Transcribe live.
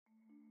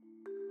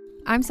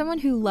I'm someone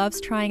who loves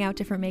trying out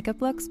different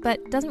makeup looks,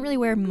 but doesn't really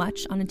wear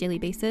much on a daily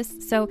basis,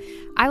 so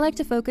I like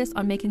to focus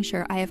on making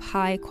sure I have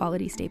high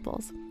quality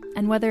staples.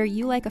 And whether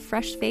you like a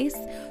fresh face,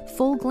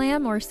 full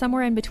glam, or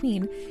somewhere in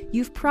between,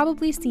 you've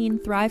probably seen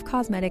Thrive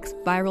Causemetics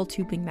Viral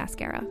Tubing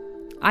Mascara.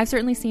 I've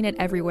certainly seen it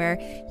everywhere.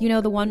 You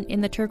know, the one in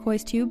the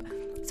turquoise tube?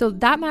 So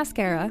that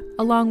mascara,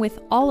 along with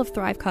all of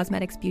Thrive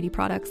Causemetics beauty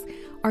products,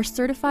 are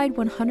certified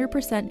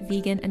 100%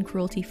 vegan and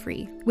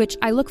cruelty-free, which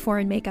I look for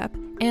in makeup,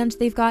 and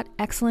they've got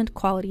excellent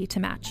quality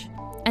to match.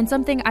 And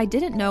something I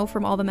didn't know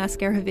from all the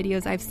mascara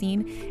videos I've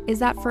seen is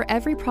that for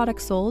every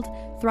product sold,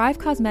 Thrive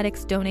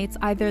Causemetics donates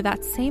either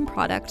that same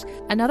product,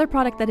 another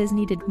product that is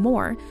needed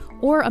more,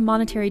 or a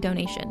monetary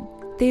donation.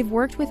 They've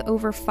worked with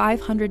over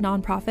 500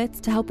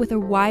 nonprofits to help with a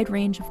wide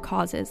range of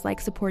causes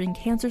like supporting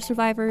cancer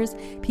survivors,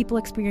 people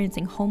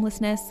experiencing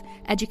homelessness,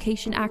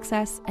 education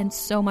access, and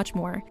so much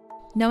more.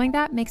 Knowing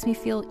that makes me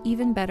feel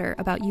even better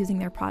about using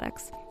their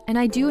products. And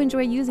I do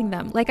enjoy using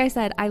them. Like I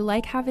said, I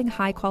like having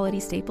high quality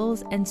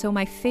staples, and so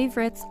my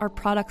favorites are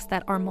products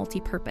that are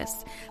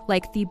multi-purpose,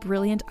 like the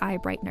Brilliant Eye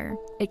Brightener.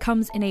 It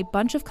comes in a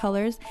bunch of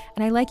colors,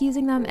 and I like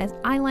using them as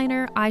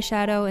eyeliner,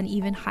 eyeshadow, and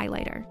even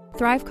highlighter.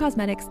 Thrive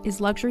Causemetics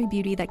is luxury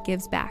beauty that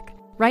gives back.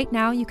 Right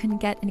now, you can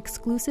get an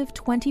exclusive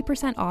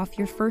 20% off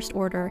your first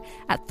order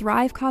at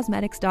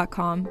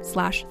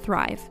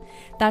thrivecausemetics.com/thrive.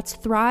 That's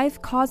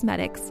Thrive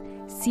Causemetics,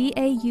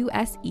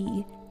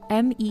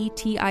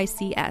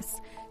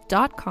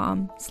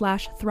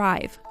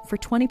 CAUSEMETICS.com/thrive for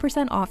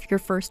 20% off your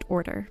first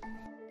order.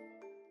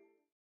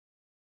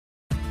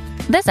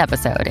 This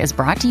episode is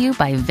brought to you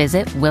by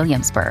Visit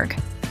Williamsburg.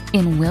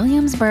 In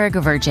Williamsburg,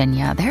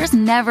 Virginia, there's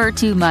never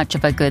too much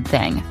of a good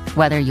thing.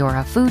 Whether you're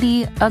a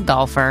foodie, a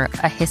golfer,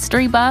 a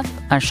history buff,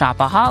 a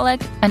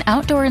shopaholic, an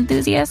outdoor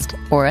enthusiast,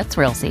 or a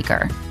thrill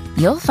seeker,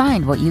 you'll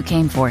find what you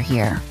came for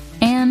here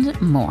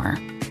and more.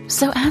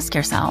 So ask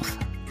yourself,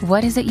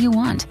 what is it you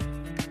want?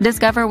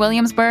 Discover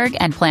Williamsburg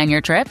and plan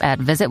your trip at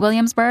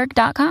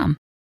visitwilliamsburg.com.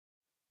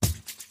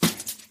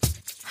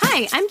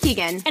 Hi, I'm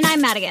Keegan. And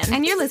I'm Madigan.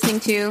 And you're listening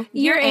to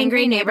Your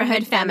Angry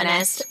Neighborhood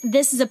Feminist.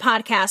 This is a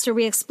podcast where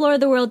we explore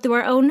the world through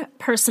our own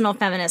personal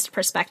feminist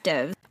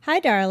perspective.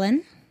 Hi,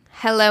 darling.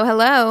 Hello,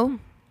 hello.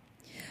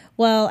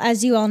 Well,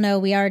 as you all know,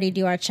 we already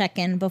do our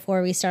check-in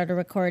before we started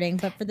recording,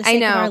 but for the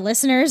sake of our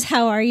listeners,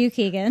 how are you,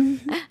 Keegan?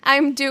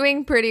 I'm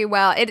doing pretty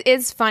well. It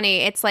is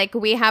funny. It's like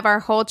we have our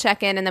whole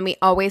check-in, and then we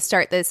always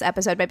start this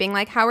episode by being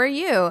like, how are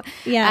you?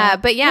 Yeah.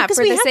 But yeah,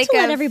 for the sake of...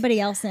 let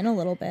everybody else in a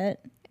little bit.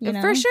 You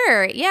know? For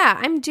sure. Yeah,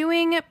 I'm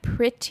doing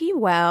pretty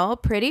well.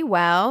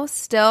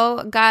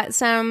 Still got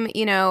some,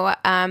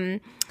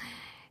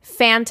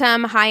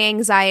 phantom high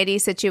anxiety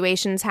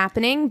situations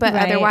happening, but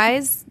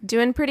otherwise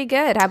doing pretty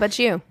good. How about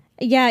you?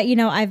 Yeah,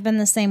 I've been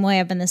the same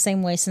way. I've been the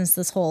same way since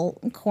this whole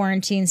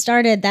quarantine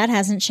started. That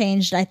hasn't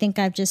changed. I think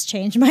I've just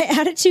changed my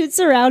attitude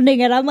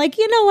surrounding it. I'm like,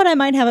 you know what? I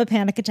might have a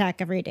panic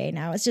attack every day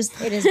now. It is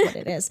what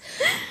it is.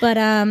 But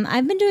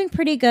I've been doing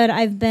pretty good.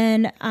 I've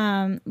been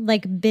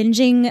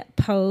binging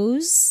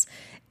Pose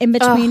in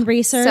between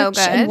research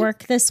and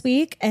work this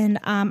week. And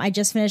I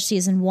just finished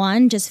season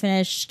 1,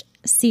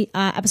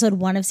 episode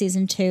 1 of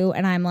season 2.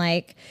 And I'm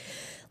like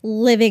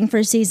living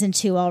for season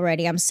 2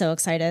 already. I'm so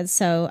excited.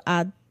 So,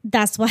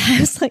 that's why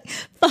I was like,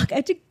 fuck, I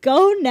have to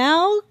go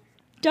now.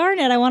 Darn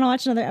it, I want to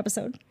watch another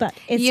episode. But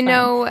it's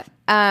know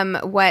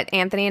what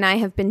Anthony and I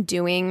have been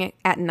doing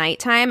at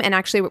nighttime, and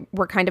actually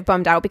we're kind of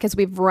bummed out because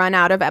we've run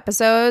out of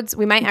episodes.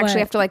 We might actually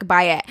have to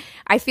buy it.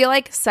 I feel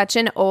like such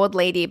an old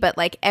lady, but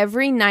like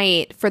every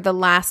night for the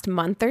last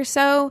month or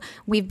so,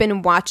 we've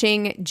been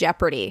watching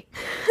Jeopardy.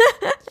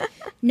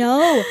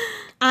 No,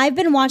 I've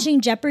been watching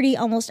Jeopardy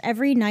almost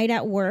every night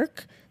at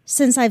work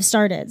since I've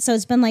started. So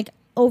it's been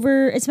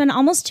it's been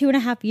almost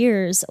 2.5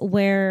 years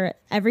where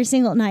every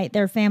single night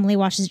their family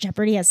watches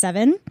Jeopardy at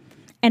 7.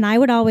 And I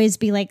would always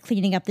be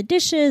cleaning up the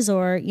dishes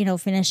or,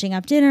 finishing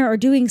up dinner or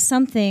doing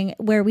something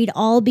where we'd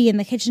all be in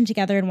the kitchen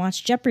together and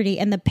watch Jeopardy.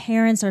 And the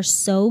parents are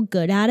so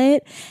good at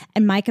it.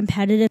 And my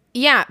competitive.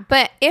 Yeah.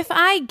 But if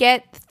I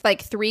get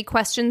 3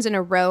 questions in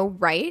a row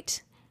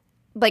right,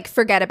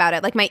 forget about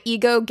it. My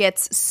ego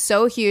gets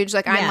so huge.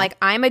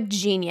 I'm a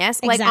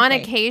genius. Exactly. On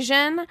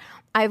occasion,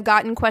 I've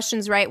gotten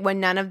questions right when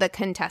none of the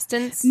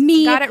contestants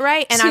Me got it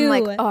right. And too. I'm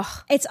like,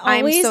 oh, it's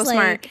always I'm so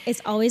smart.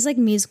 It's always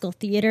musical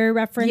theater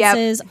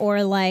references or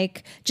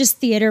just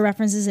theater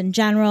references in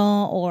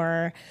general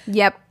or...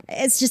 Yep.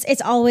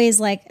 It's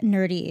always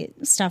nerdy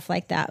stuff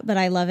like that, but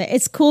I love it.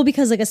 It's cool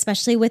because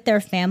especially with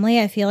their family,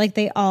 I feel like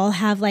they all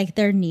have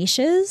their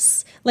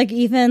niches.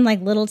 Even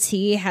Little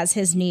T has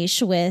his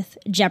niche with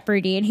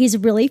Jeopardy, and he's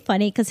really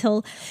funny because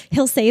he'll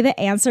say the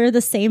answer the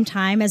same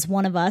time as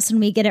one of us, and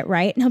we get it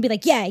right, and he'll be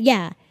like,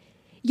 yeah,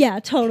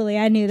 totally,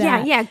 I knew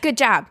that. Yeah, good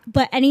job.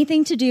 But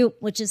anything to do,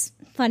 which is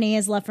funny,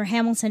 is love for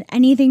Hamilton.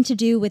 Anything to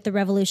do with the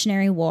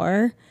Revolutionary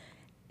War,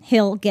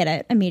 he'll get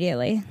it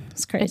immediately.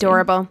 It's crazy.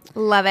 Adorable.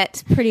 Love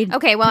it. Pretty.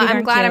 Okay, well,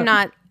 I'm glad cute. I'm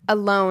not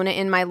alone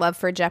in my love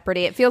for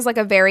Jeopardy. It feels like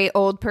a very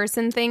old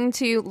person thing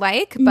to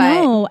but...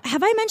 No.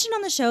 Have I mentioned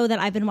on the show that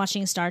I've been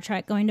watching Star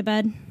Trek going to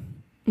bed?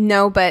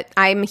 No, but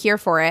I'm here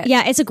for it.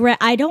 Yeah, it's a great.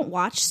 I don't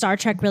watch Star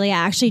Trek really. I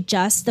actually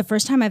just the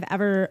first time I've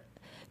ever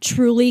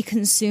truly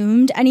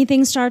consumed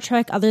anything Star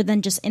Trek other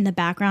than just in the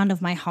background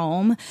of my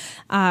home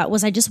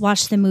was I just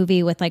watched the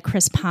movie with like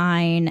Chris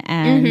Pine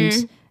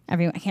and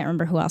everyone. I can't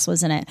remember who else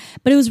was in it,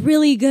 but it was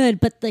really good.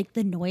 But like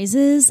the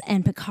noises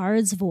and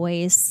Picard's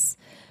voice.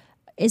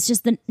 It's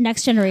just the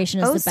Next Generation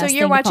is the best. So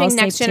you're watching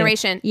Next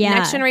Generation. Yeah.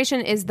 Next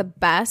Generation is the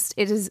best.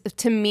 It is,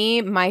 to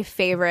me, my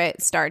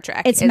favorite Star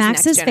Trek. It's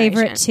Max's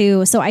favorite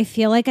too. So I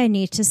feel like I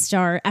need to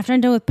start, after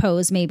I'm done with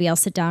Pose, maybe I'll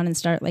sit down and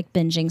start like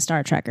binging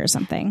Star Trek or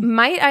something.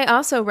 Might I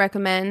also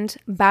recommend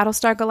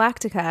Battlestar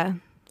Galactica?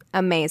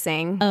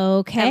 Amazing.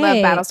 Okay. I love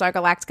Battlestar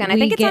Galactica, and I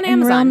think it's on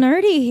Amazon. Real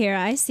nerdy here.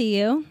 I see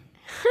you.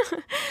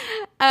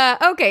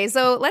 Okay,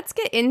 so let's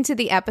get into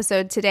the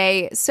episode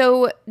today.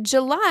 So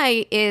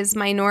July is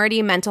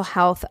Minority Mental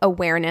Health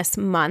Awareness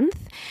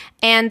Month.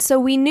 And so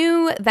we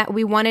knew that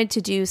we wanted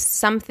to do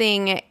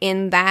something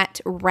in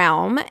that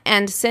realm.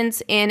 And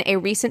since in a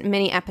recent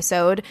mini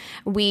episode,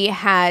 we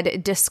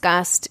had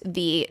discussed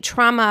the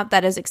trauma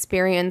that is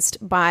experienced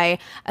by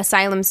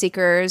asylum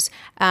seekers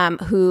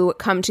who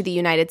come to the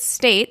United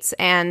States,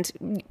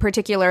 and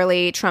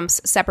particularly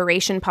Trump's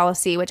separation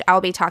policy, which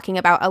I'll be talking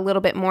about a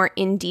little bit more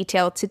in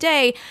detail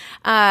today,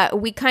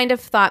 we kind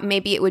of thought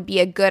maybe it would be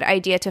a good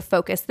idea to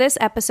focus this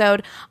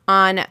episode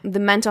on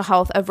the mental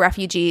health of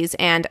refugees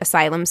and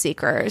asylum seekers.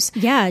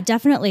 Yeah,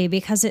 definitely,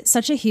 because it's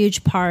such a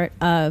huge part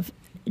of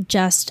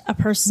just a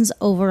person's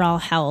overall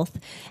health.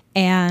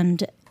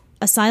 And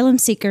asylum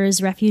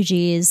seekers,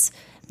 refugees,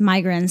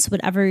 migrants,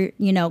 whatever,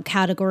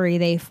 category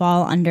they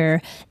fall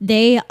under,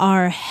 they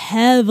are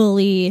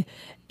heavily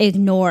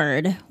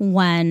ignored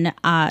when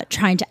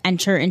trying to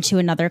enter into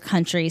another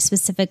country.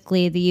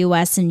 Specifically, the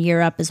U.S. and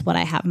Europe is what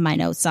I have my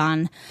notes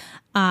on.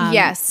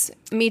 Yes,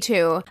 me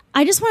too.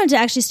 I just wanted to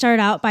actually start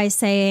out by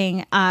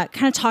saying,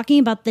 kind of talking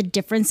about the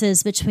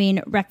differences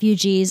between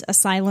refugees,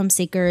 asylum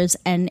seekers,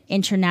 and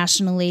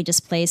internationally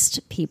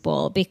displaced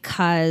people,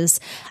 because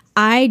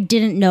I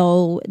didn't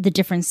know the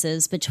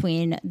differences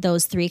between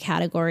those three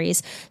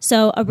categories.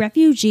 So a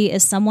refugee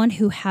is someone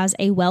who has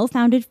a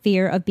well-founded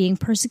fear of being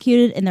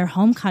persecuted in their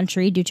home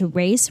country due to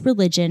race,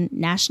 religion,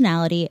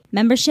 nationality,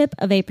 membership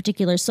of a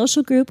particular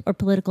social group or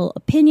political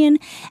opinion,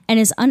 and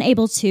is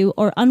unable to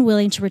or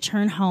unwilling to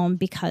return home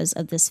because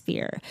of this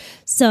fear.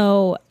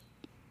 So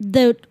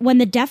when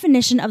the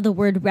definition of the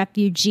word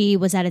refugee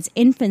was at its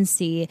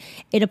infancy,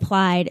 it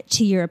applied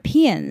to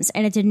Europeans,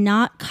 and it did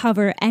not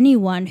cover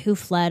anyone who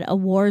fled a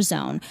war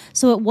zone.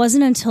 So it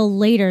wasn't until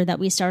later that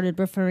we started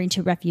referring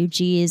to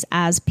refugees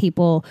as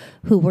people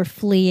who were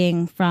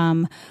fleeing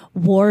from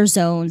war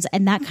zones,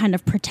 and that kind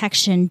of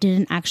protection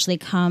didn't actually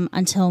come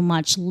until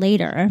much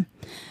later.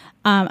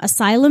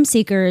 Asylum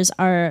seekers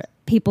are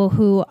people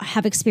who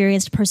have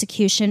experienced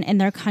persecution in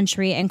their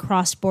country and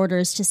crossed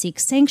borders to seek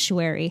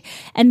sanctuary.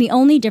 And the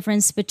only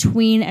difference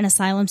between an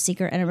asylum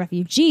seeker and a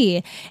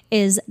refugee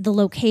is the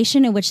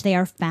location in which they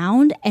are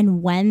found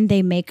and when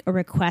they make a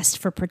request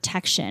for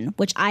protection,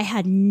 which I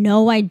had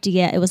no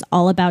idea. It was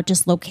all about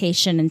just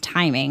location and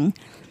timing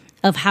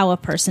of how a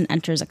person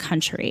enters a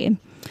country.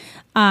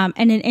 And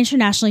an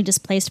internationally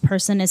displaced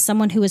person is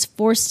someone who is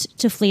forced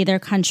to flee their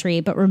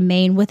country but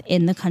remain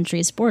within the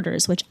country's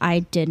borders, which I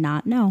did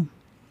not know.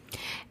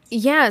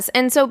 Yes.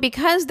 And so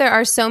because there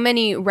are so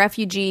many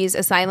refugees,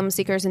 asylum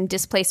seekers, and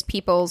displaced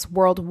peoples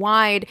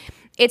worldwide,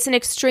 it's an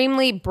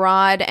extremely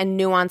broad and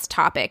nuanced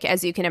topic,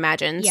 as you can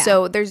imagine. Yeah.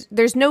 So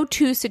there's no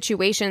two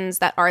situations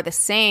that are the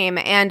same.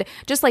 And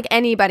just like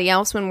anybody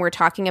else, when we're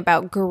talking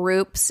about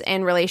groups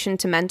in relation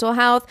to mental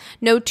health,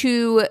 no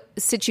two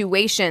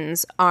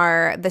situations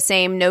are the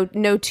same. No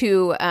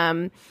two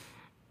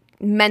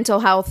mental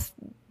health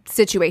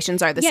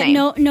situations are the same.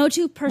 No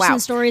two person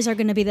stories are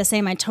going to be the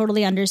same. I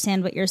totally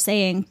understand what you're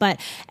saying,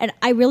 and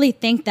I really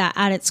think that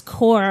at its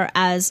core,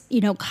 as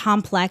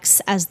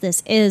complex as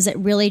this is, it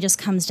really just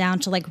comes down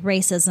to like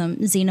racism,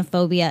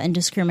 xenophobia, and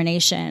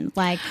discrimination.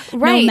 Like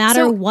no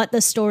matter what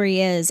the story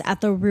is,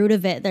 at the root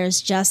of it,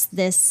 there's just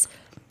this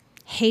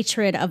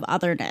hatred of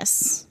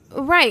otherness.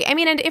 Right. I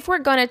mean, and if we're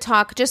going to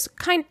talk, just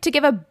kind to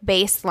give a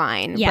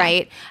baseline,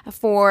 right,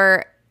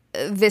 for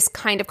this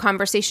kind of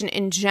conversation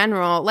in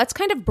general, let's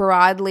kind of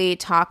broadly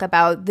talk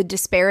about the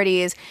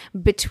disparities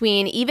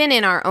between, even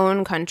in our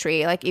own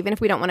country, like even if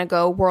we don't want to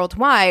go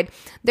worldwide,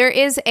 there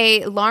is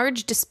a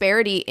large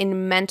disparity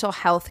in mental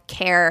health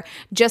care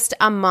just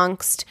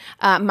amongst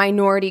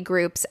minority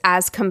groups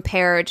as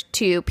compared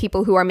to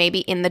people who are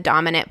maybe in the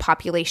dominant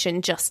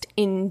population just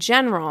in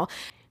general.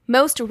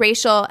 Most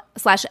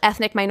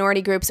racial/ethnic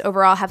minority groups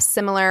overall have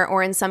similar,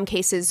 or in some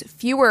cases,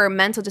 fewer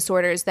mental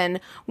disorders than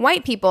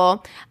white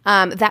people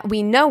that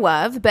we know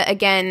of. But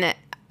again,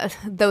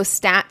 those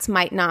stats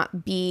might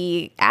not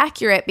be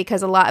accurate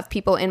because a lot of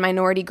people in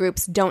minority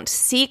groups don't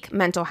seek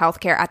mental health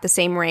care at the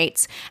same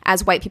rates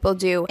as white people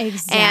do.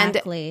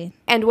 Exactly.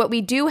 And what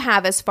we do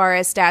have as far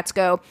as stats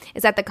go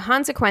is that the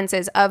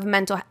consequences of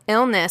mental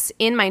illness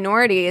in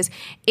minorities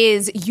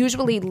is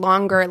usually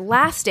longer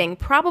lasting,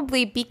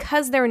 probably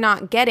because they're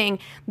not getting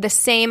the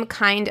same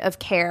kind of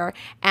care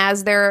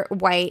as their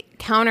white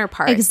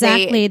counterparts.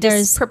 Exactly. They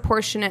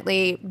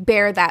disproportionately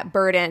bear that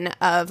burden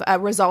of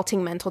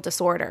resulting mental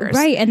disorders.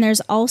 Right. And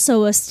there's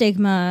also a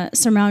stigma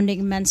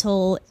surrounding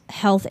mental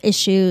health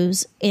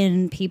issues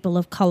in people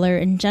of color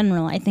in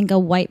general. I think a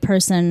white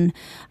person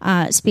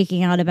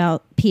speaking out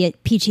about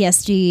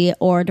PTSD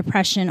or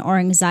depression or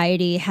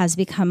anxiety has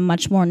become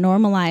much more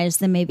normalized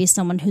than maybe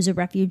someone who's a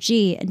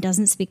refugee and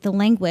doesn't speak the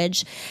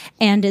language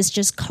and is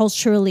just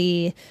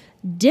culturally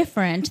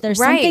different. There's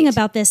something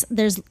about this.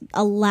 There's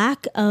a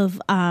lack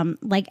of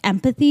like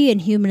empathy and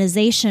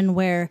humanization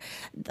where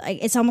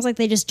it's almost like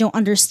they just don't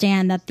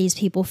understand that these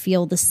people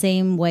feel the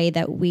same way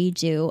that we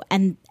do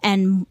and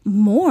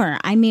more.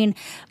 I mean,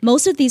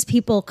 most of these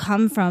people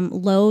come from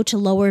low to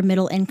lower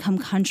middle income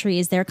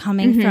countries. They're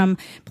coming from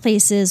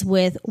places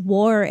with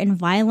war and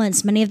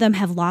violence. Many of them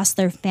have lost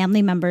their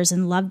family members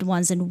and loved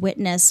ones and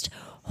witnessed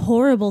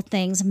horrible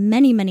things,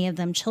 many of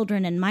them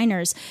children and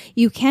minors.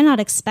 You cannot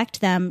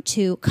expect them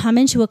to come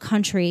into a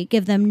country,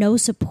 give them no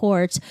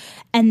support,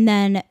 and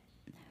then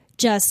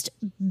just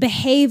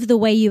behave the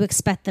way you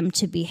expect them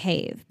to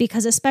behave.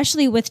 Because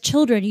especially with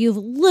children, you've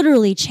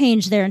literally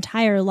changed their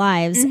entire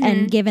lives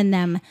and given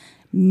them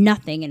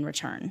nothing in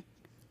return.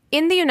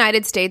 In the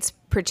United States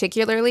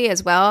particularly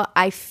as well,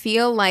 I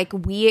feel like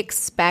we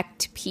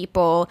expect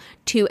people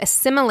to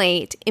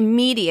assimilate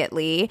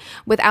immediately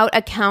without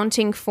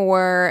accounting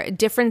for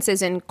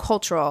differences in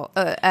cultural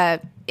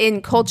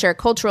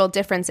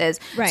differences.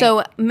 Right.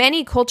 So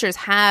many cultures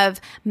have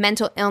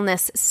mental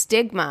illness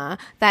stigma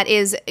that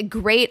is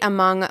great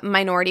among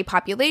minority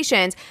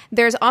populations.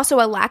 There's also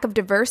a lack of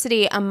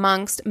diversity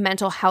amongst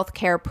mental health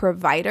care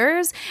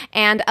providers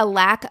and a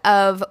lack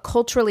of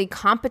culturally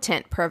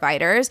competent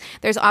providers.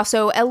 There's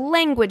also a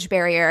language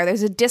barrier.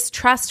 There's a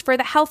distrust for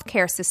the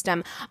healthcare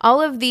system.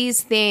 All of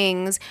these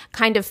things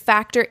kind of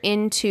factor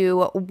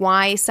into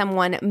why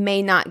someone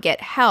may not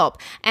get help.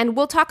 And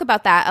we'll talk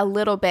about that a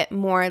little bit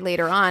more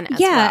later on as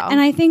well.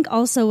 And I think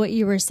also what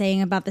you were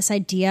saying about this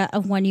idea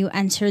of when you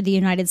enter the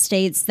United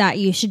States that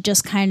you should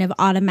just kind of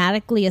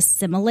automatically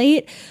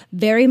assimilate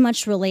very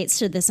much relates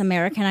to this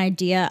American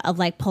idea of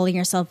like pulling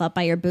yourself up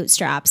by your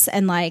bootstraps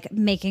and like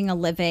making a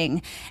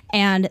living.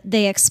 And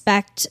they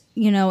expect,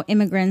 you know,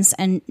 immigrants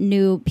and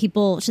new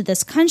people to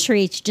this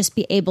country to just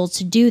be able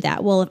to do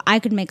that. Well, if I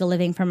could make a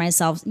living for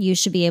myself, you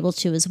should be able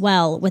to as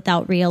well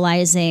without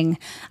realizing,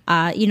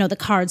 the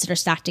cards that are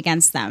stacked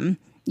against them.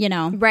 You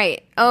know?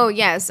 Right. Oh,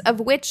 yes, of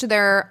which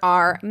there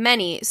are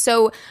many.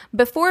 So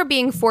before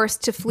being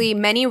forced to flee,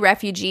 many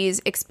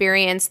refugees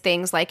experience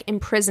things like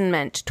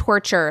imprisonment,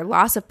 torture,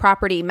 loss of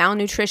property,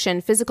 malnutrition,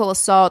 physical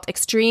assault,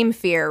 extreme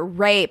fear,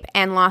 rape,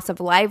 and loss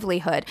of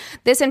livelihood.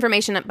 This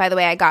information, by the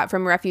way, I got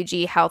from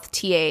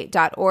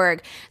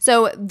refugeehealthta.org.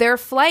 So their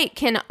flight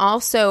can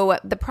also,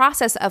 the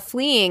process of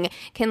fleeing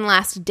can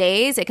last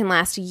days, it can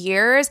last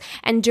years.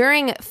 And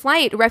during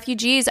flight,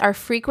 refugees are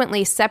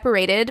frequently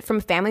separated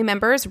from family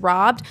members,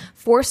 robbed,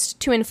 forced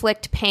to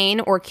inflict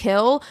pain or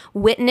kill,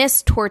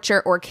 witness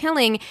torture or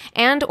killing,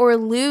 and or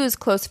lose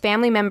close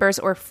family members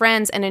or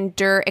friends and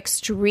endure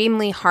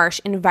extremely harsh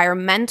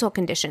environmental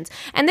conditions.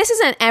 And this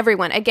isn't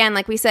everyone. Again,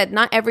 like we said,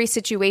 not every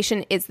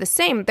situation is the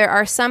same. There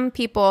are some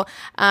people,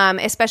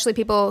 especially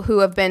people who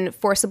have been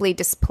forcibly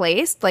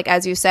displaced, like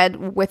as you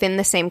said, within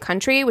the same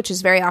country, which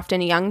is very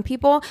often young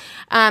people.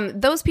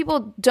 Those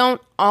people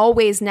don't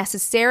always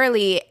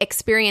necessarily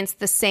experience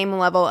the same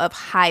level of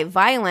high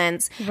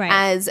violence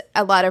as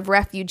a lot of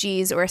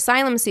refugees or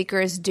asylum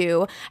seekers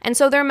do. And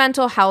so their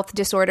mental health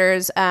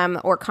disorders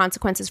or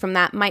consequences from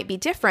that might be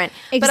different.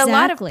 Exactly. But a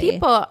lot of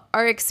people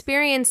are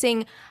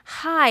experiencing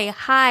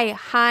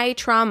high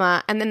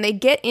trauma, and then they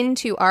get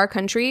into our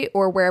country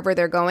or wherever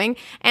they're going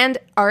and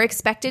are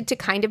expected to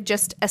kind of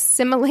just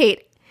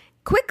assimilate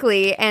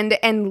quickly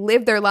and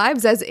live their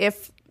lives as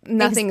if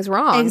nothing's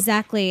wrong.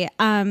 Exactly.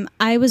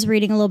 I was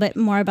reading a little bit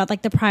more about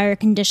like the prior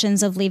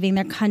conditions of leaving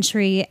their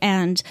country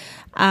and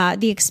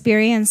the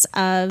experience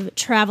of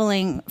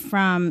traveling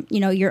from,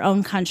 your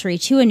own country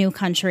to a new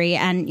country.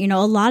 And,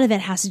 a lot of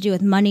it has to do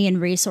with money and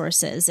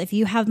resources. If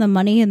you have the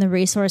money and the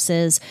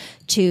resources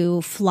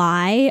to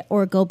fly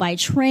or go by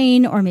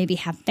train or maybe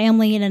have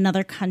family in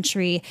another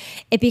country,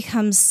 it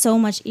becomes so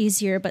much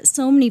easier. But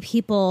so many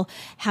people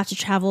have to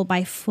travel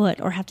by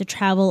foot or have to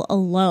travel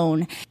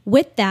alone.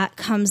 With that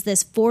comes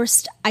this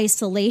forced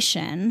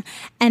isolation.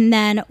 And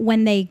then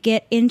when they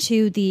get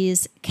into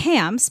these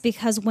camps,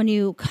 because when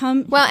you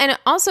come... Well, and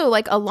also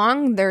like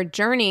along their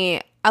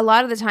journey, a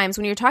lot of the times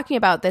when you're talking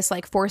about this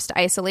like forced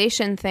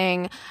isolation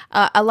thing,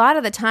 a lot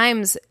of the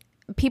times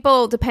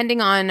people, depending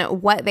on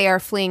what they are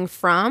fleeing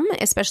from,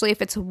 especially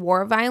if it's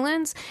war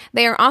violence,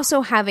 they are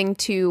also having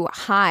to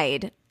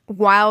hide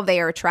while they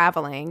are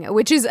traveling,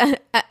 which is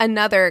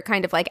another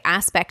kind of like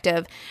aspect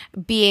of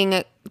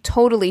being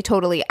totally,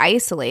 totally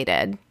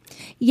isolated.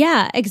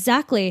 Yeah,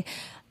 exactly.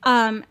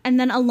 And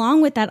then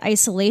along with that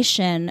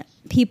isolation,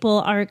 people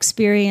are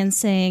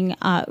experiencing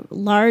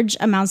large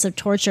amounts of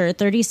torture.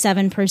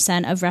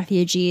 37% of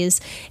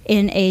refugees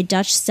in a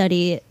Dutch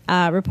study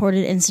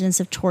reported incidents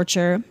of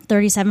torture.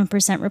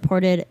 37%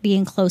 reported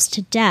being close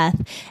to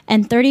death.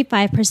 And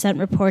 35%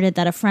 reported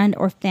that a friend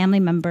or family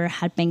member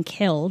had been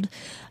killed.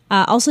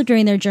 Also,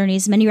 during their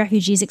journeys, many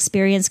refugees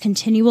experience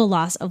continual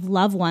loss of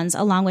loved ones,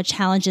 along with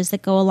challenges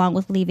that go along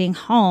with leaving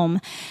home.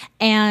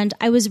 And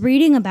I was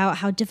reading about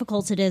how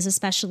difficult it is,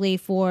 especially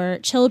for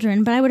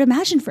children, but I would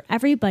imagine for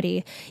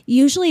everybody.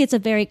 Usually it's a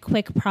very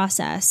quick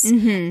process,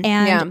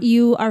 and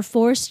you are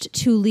forced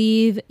to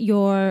leave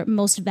your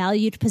most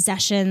valued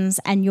possessions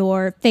and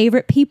your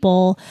favorite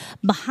people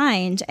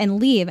behind and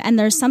leave. And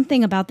there's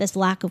something about this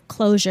lack of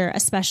closure,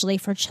 especially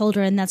for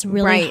children, that's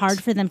really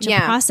hard for them to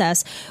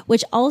process,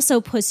 which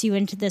also puts you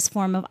into this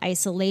form of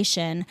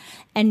isolation,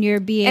 and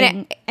you're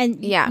being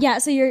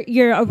so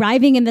you're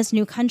arriving in this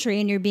new country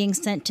and you're being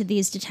sent to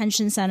these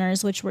detention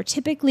centers, which were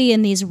typically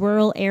in these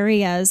rural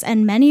areas,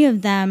 and many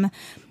of them,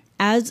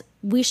 as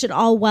we should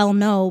all well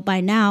know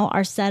by now,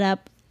 are set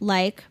up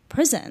like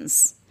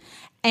prisons,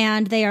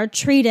 and they are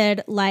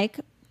treated like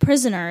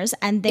prisoners,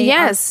 and they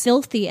are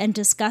filthy and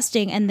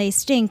disgusting, and they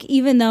stink.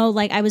 Even though,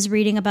 like, I was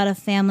reading about a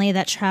family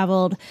that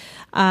traveled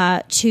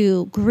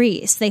to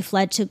Greece. They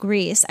fled to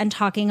Greece, and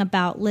talking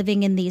about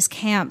living in these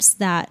camps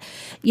that,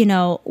 you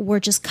know, were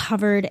just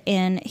covered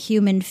in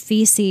human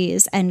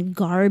feces and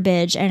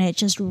garbage, and it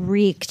just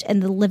reeked,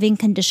 and the living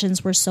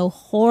conditions were so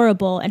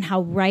horrible and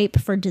how ripe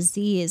for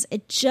disease.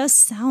 It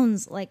just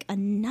sounds like a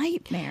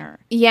nightmare.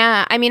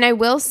 Yeah, I mean, I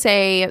will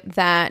say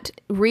that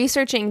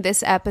researching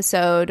this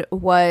episode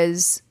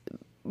was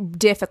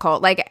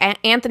difficult. Like,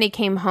 Anthony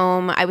came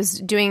home. I was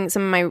doing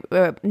some of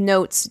my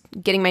notes,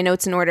 getting my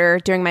notes in order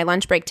during my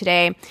lunch break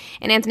today,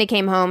 and Anthony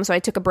came home, so I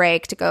took a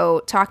break to go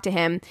talk to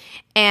him,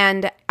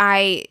 and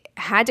I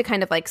had to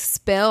kind of like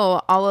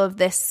spill all of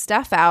this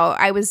stuff out.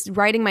 I was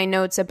writing my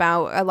notes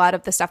about a lot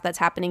of the stuff that's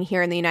happening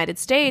here in the United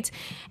States,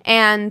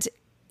 and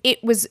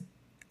it was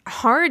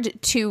hard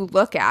to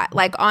look at.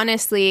 Like,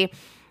 honestly,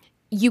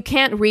 you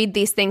can't read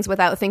these things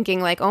without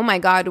thinking like, oh my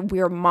God,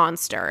 we're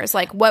monsters.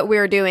 Like, what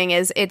we're doing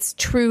it's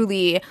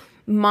truly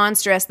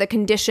monstrous. The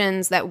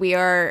conditions that we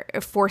are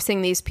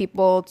forcing these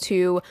people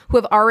to, who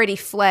have already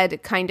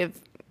fled kind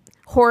of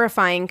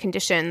horrifying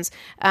conditions,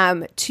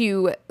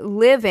 to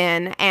live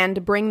in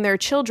and bring their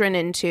children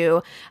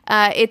into,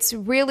 it's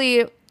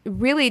really,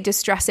 really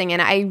distressing.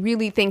 And I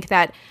really think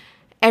that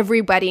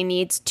everybody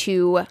needs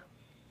to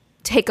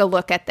take a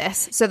look at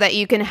this so that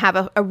you can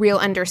have a real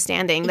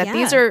understanding that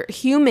these are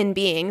human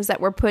beings that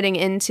we're putting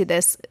into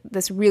this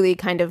really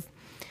kind of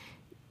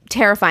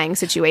terrifying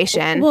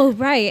situation. Well,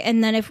 right.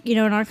 And then if, you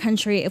know, in our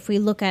country, if we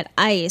look at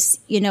ICE,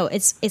 you know,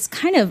 it's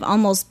kind of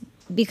almost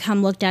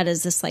become looked at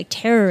as this like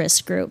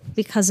terrorist group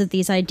because of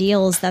these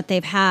ideals that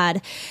they've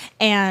had.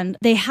 And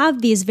they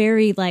have these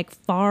very like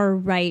far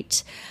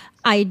right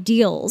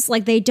ideals.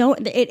 Like,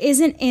 it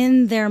isn't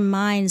in their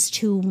minds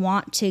to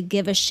want to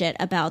give a shit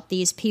about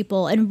these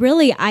people. And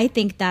really, I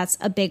think that's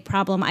a big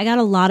problem. I got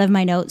a lot of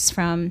my notes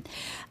from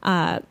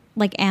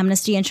like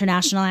Amnesty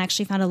International. I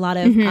actually found a lot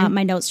of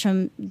my notes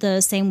from the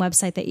same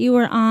website that you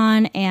were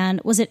on. And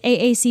was it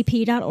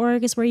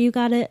aacp.org is where you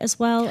got it as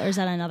well? Or is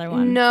that another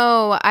one?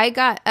 No, I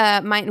got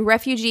my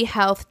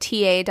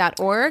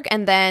refugeehealthta.org.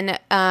 And then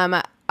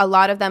a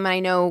lot of them, I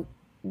know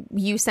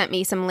you sent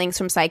me some links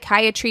from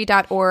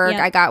psychiatry.org.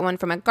 Yep. I got one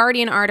from a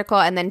Guardian article,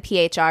 and then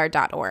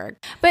phr.org.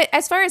 But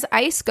as far as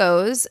ICE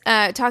goes,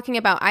 talking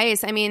about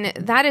ICE, I mean,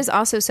 that is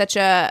also it's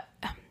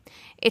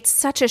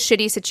such a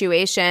shitty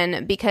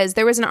situation, because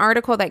there was an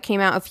article that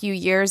came out a few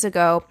years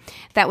ago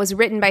that was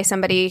written by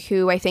somebody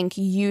who I think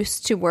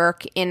used to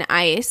work in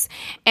ICE.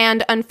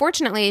 And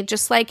unfortunately,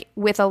 just like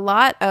with a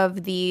lot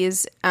of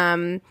these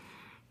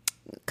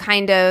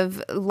kind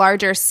of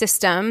larger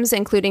systems,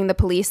 including the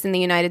police in the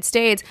United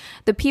States,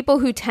 the people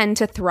who tend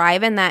to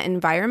thrive in that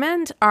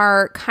environment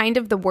are kind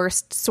of the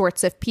worst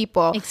sorts of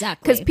people.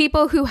 Exactly. Because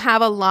people who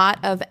have a lot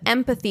of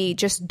empathy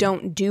just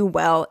don't do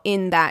well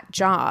in that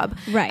job.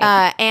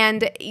 Right.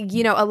 And,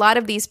 you know, a lot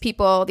of these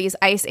people, these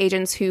ICE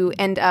agents who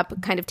end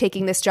up kind of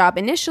taking this job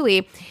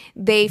initially,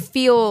 they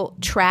feel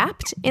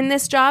trapped in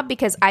this job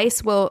because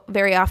ICE will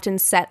very often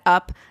set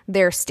up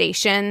their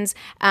stations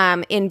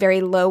in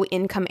very low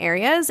income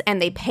areas,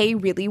 and they pay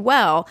really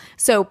well.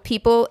 So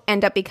people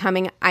end up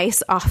becoming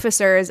ICE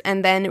officers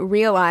and then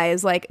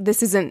realize, like,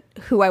 this isn't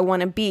who I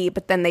want to be,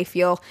 but then they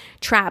feel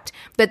trapped.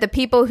 But the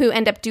people who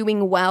end up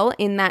doing well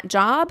in that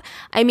job,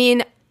 I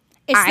mean,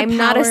 I'm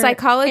not a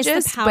psychologist,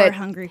 it's the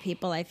power-hungry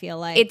people, I feel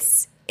like.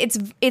 It's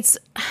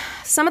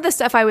some of the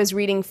stuff I was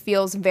reading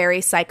feels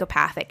very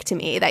psychopathic to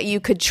me, that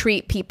you could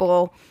treat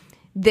people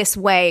this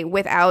way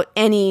without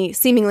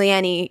seemingly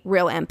any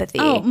real empathy.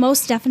 Oh,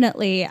 most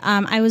definitely.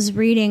 I was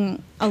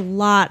reading a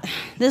lot.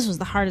 This was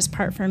the hardest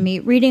part for me.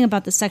 Reading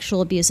about the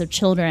sexual abuse of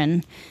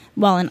children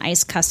while in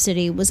ICE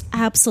custody was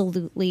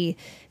absolutely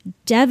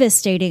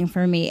devastating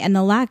for me. And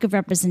the lack of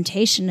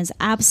representation is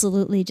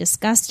absolutely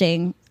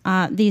disgusting.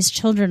 These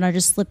children are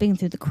just slipping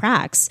through the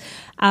cracks.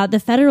 The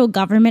federal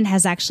government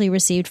has actually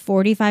received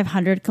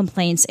 4,500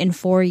 complaints in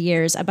 4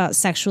 years about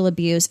sexual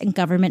abuse in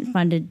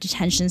government-funded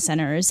detention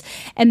centers.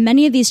 And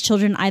many of these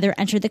children either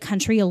entered the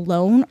country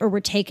alone or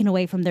were taken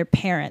away from their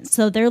parents.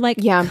 So they're like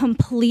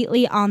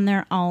completely on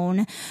their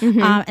own.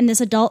 And this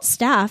adult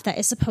staff that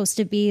is supposed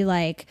to be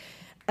like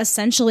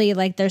essentially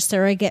like their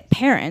surrogate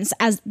parents,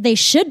 as they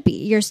should be.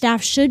 Your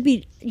staff should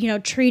be,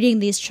 treating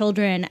these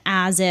children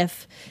as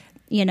if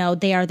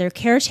they are their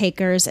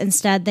caretakers.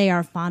 Instead, they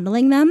are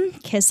fondling them,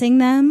 kissing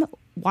them,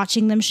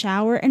 watching them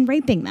shower, and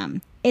raping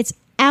them. It's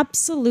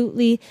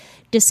absolutely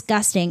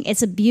disgusting.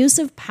 It's abuse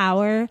of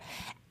power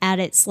at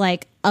its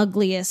like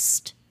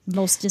ugliest,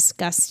 most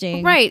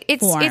disgusting right.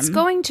 form. It's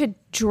going to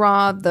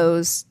draw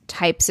those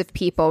types of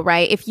people,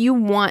 right? If you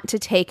want to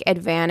take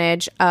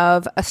advantage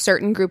of a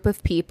certain group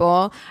of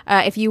people,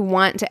 if you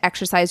want to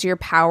exercise your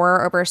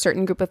power over a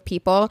certain group of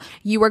people,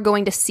 you are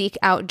going to seek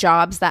out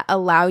jobs that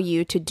allow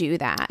you to do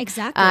that.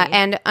 Exactly.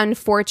 And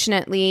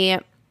unfortunately,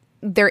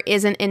 there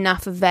isn't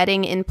enough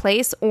vetting in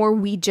place, or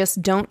we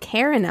just don't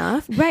care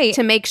enough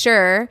to make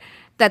sure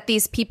that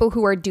these people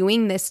who are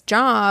doing this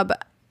job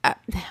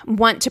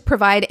want to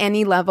provide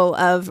any level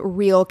of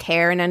real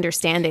care and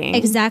understanding.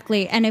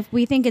 Exactly. And if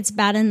we think it's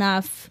bad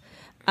enough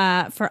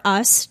for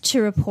us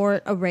to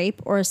report a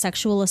rape or a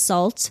sexual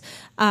assault,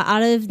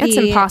 it's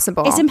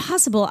impossible. It's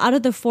impossible. Out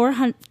of the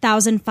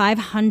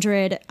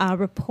 4,500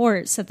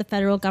 reports that the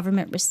federal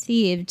government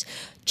received,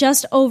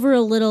 just over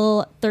a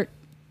little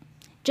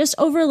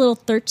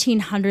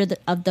 1,300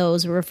 of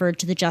those were referred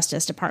to the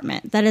Justice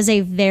Department. That is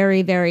a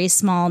very, very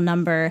small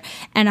number.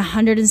 And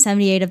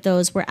 178 of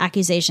those were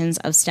accusations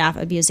of staff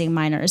abusing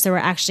minors. There were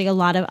actually a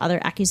lot of other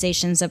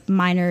accusations of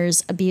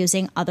minors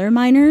abusing other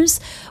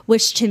minors,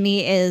 which to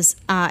me is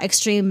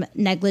extreme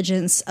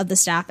negligence of the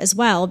staff as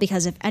well,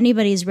 because if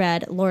anybody's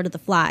read Lord of the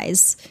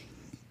Flies,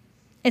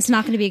 it's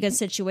not going to be a good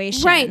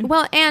situation. Right.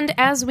 Well, and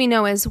as we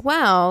know as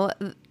well,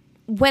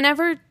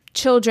 whenever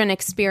children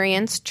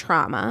experience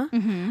trauma,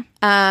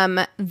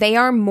 they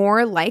are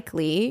more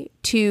likely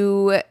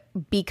to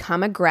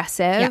become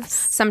aggressive,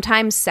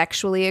 sometimes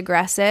sexually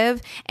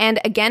aggressive. And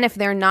again, if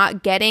they're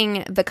not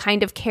getting the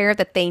kind of care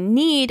that they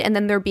need, and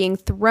then they're being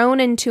thrown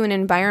into an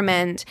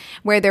environment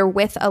where they're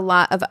with a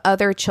lot of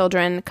other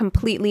children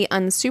completely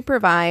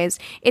unsupervised,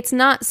 it's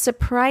not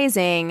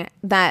surprising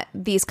that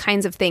these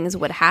kinds of things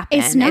would happen.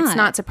 It's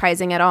not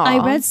surprising at all.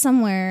 I read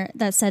somewhere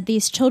that said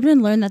these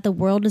children learn that the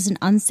world is an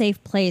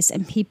unsafe place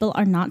and people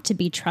are not to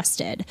be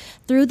trusted.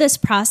 Through this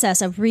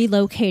process of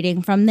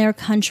relocating from their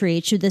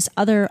country to this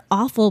other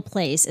awful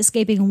place,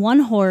 escaping one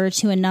horror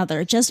to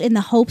another, just in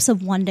the hopes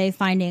of one day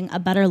finding a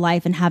better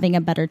life and having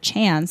a better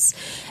chance.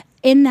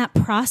 In that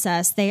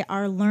process, they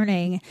are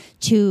learning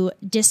to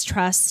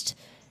distrust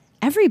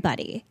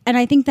everybody. And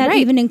I think that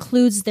even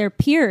includes their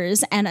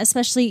peers. And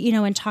especially,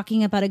 in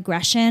talking about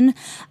aggression,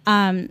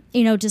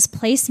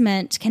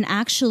 displacement can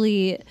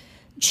actually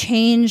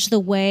change the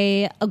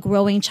way a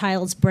growing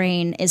child's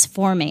brain is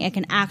forming. It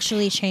can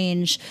actually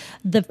change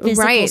the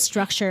physical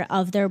structure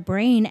of their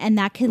brain, and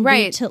that can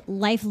lead to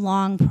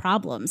lifelong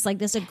problems like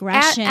this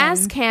aggression.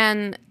 As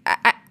can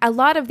a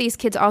lot of these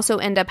kids also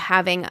end up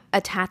having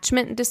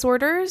attachment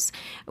disorders,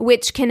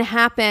 which can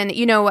happen.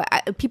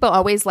 People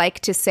always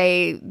like to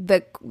say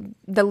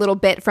the little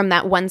bit from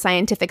that one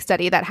scientific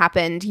study that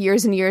happened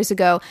years and years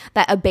ago,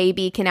 that a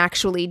baby can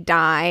actually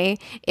die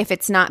if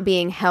it's not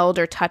being held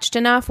or touched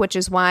enough, which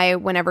is why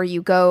whenever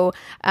you go,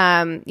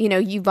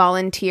 you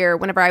volunteer.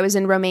 Whenever I was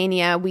in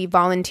Romania, we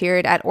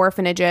volunteered at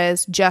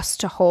orphanages just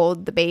to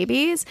hold the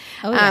babies,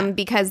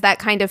 because that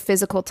kind of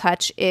physical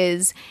touch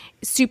is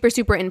super,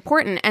 super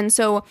important. And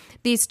so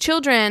these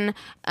children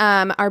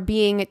are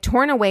being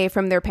torn away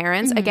from their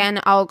parents.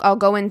 Again, I'll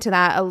go into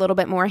that a little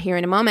bit more here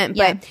in a moment,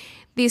 but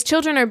these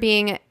children are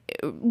being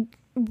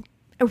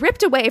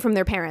ripped away from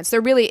their parents.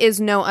 There really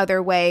is no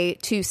other way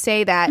to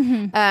say that.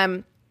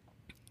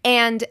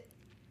 And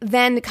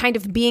then kind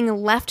of being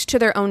left to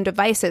their own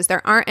devices.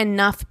 There aren't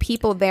enough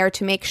people there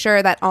to make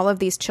sure that all of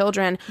these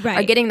children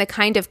are getting the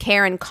kind of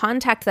care and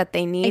contact that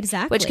they need,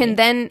 which can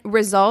then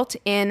result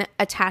in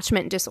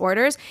attachment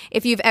disorders.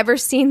 If you've ever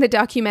seen the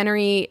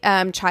documentary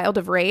Child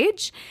of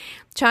Rage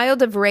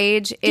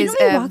is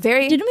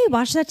Didn't we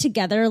watch that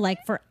together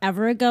like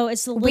forever ago?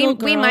 It's the little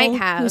girl we might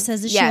have, who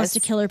says that she wants to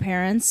kill her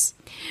parents.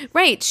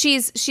 Right.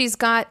 She's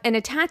got an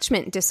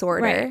attachment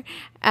disorder.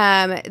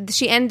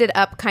 She ended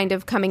up kind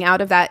of coming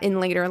out of that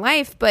in later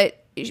life, but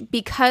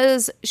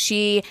because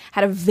she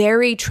had a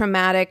very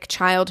traumatic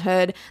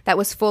childhood that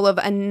was full of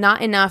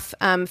not enough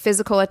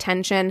physical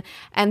attention,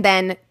 and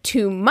then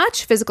too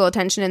much physical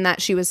attention in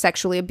that she was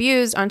sexually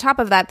abused on top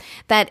of that,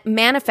 that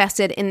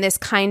manifested in this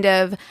kind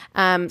of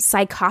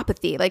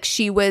psychopathy. Like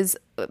she was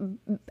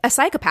a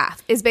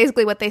psychopath is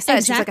basically what they said.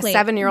 Exactly. She's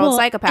like a 7-year-old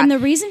psychopath. And the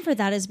reason for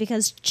that is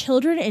because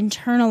children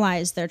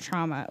internalize their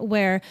trauma,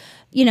 where,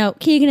 you know,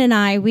 Keegan and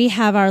I, we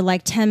have our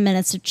like 10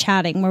 minutes of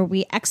chatting where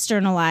we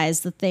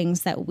externalize the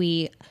things that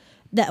we're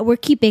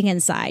keeping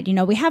inside. You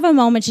know, we have a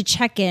moment to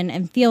check in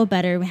and feel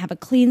better. We have a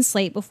clean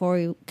slate before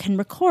we can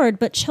record,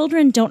 but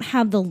children don't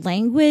have the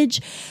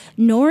language,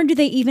 nor do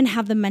they even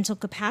have the mental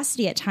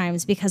capacity at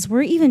times, because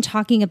we're even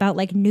talking about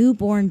like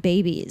newborn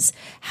babies,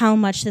 how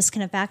much this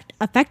can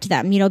affect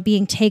them. You know,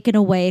 being taken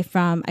away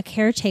from a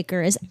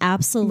caretaker is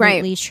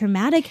absolutely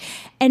traumatic.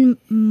 And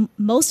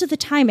most of the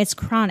time it's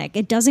chronic.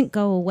 It doesn't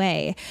go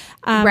away.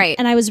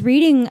 And I was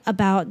reading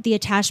about the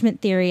attachment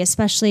theory,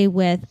 especially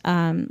with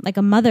like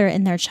a mother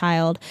and their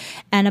child,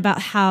 and about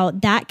how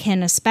that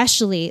can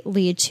especially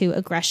lead to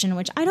aggression,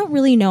 which I don't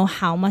really know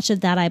how much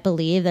of that I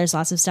believe. There's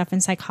lots of stuff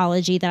in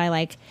psychology that I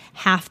like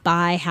half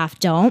buy, half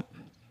don't.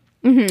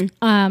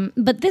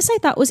 But this I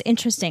thought was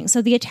interesting.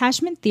 So the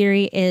attachment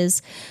theory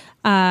is...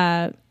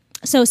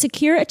 So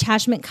secure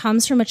attachment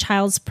comes from a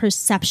child's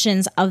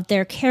perceptions of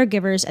their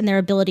caregivers and their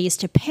abilities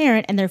to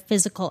parent and their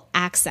physical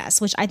access,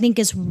 which I think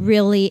is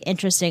really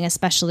interesting,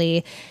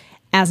 especially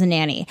as a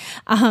nanny.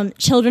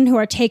 Children who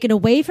are taken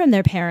away from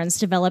their parents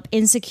develop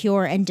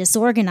insecure and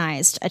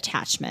disorganized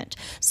attachment.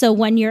 So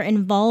when you're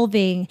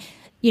involving,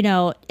 you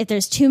know, if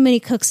there's too many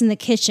cooks in the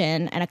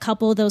kitchen and a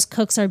couple of those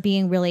cooks are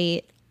being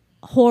really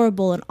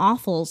horrible and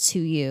awful to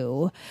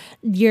you,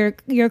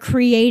 you're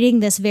creating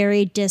this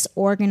very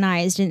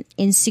disorganized and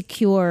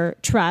insecure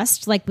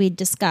trust, like we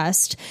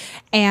discussed,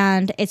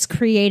 and it's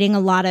creating a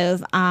lot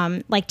of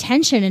like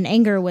tension and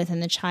anger within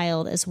the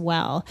child as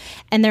well.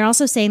 And they're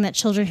also saying that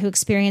children who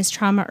experience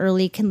trauma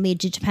early can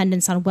lead to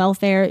dependence on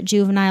welfare,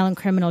 juvenile and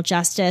criminal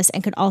justice,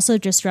 and could also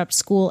disrupt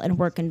school and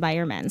work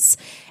environments.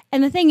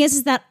 And the thing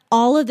is that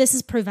all of this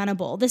is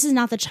preventable. This is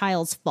not the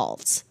child's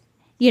fault.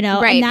 You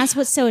know, and that's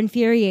what's so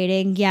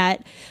infuriating.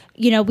 Yet,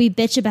 you know, we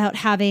bitch about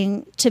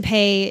having to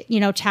pay, you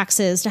know,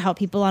 taxes to help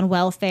people on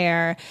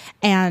welfare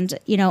and,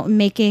 you know,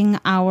 making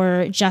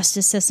our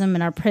justice system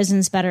and our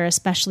prisons better,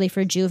 especially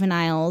for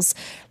juveniles.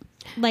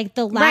 Like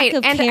the lack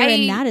of care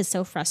in that is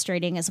so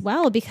frustrating as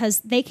well, because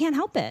they can't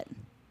help it.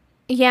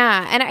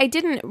 Yeah. And I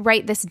didn't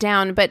write this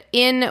down, but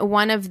in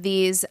one of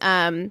these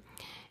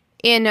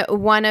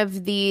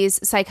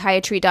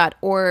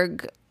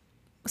psychiatry.org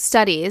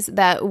studies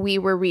that we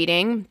were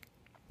reading,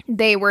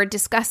 they were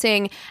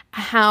discussing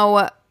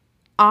how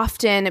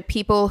often young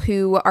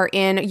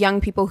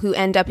people who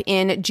end up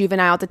in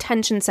juvenile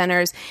detention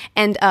centers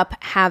end up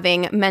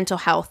having mental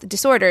health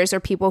disorders, or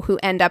people who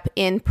end up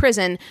in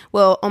prison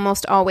will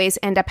almost always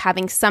end up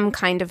having some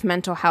kind of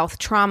mental health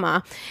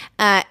trauma,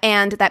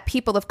 and that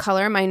people of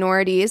color,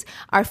 minorities,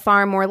 are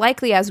far more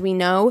likely, as we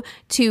know,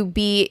 to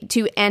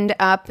end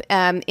up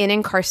in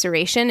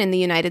incarceration in the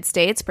United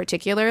States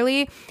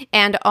particularly,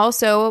 and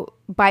also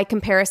by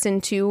comparison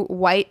to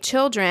white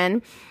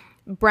children,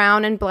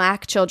 brown and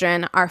black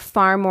children are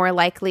far more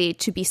likely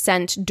to be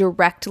sent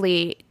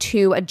directly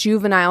to a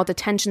juvenile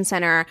detention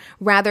center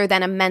rather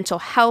than a mental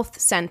health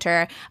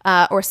center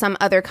or some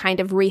other kind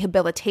of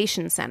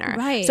rehabilitation center.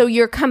 Right. So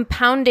you're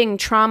compounding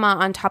trauma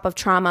on top of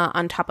trauma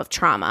on top of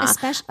trauma.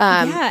 Especially,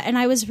 and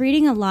I was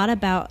reading a lot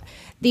about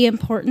the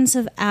importance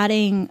of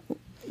adding,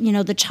 you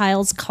know, the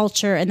child's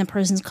culture and the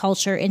person's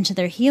culture into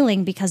their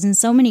healing, because in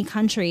so many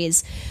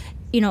countries,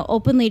 you know,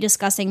 openly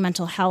discussing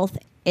mental health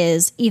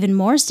is even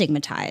more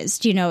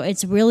stigmatized. You know,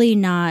 it's really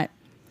not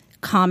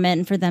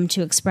common for them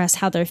to express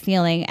how they're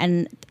feeling,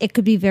 and it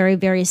could be very,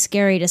 very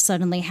scary to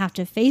suddenly have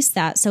to face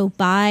that. So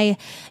by,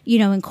 you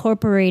know,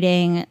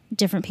 incorporating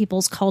different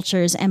people's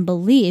cultures and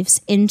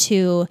beliefs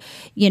into,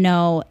 you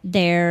know,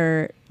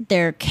 their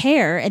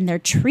care and their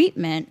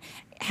treatment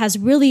has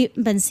really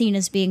been seen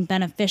as being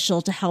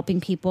beneficial to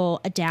helping people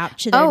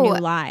adapt to their new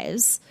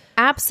lives.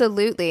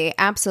 Absolutely.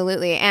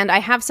 Absolutely. And I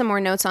have some more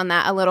notes on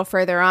that a little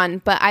further on,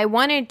 but I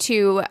wanted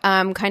to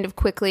kind of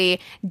quickly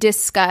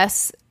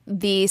discuss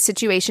the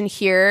situation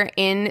here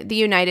in the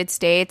United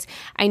States.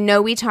 I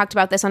know we talked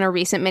about this on a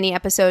recent mini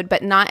episode,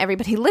 but not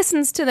everybody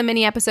listens to the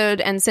mini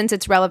episode. And since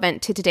it's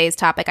relevant to today's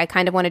topic, I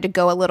kind of wanted to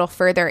go a little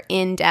further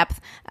in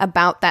depth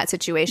about that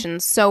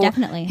situation. So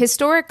definitely,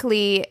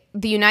 historically,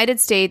 the United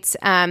States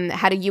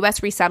had a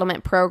U.S.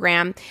 resettlement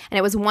program, and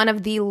it was one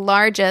of the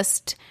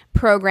largest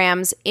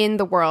programs in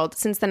the world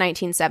since the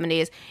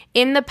 1970s.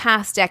 In the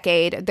past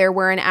decade, there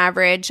were an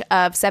average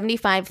of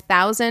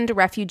 75,000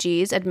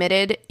 refugees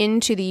admitted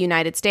into the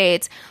United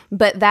States,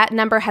 but that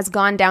number has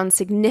gone down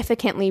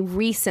significantly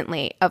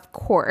recently, of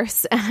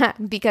course,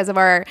 because of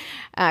our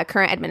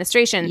current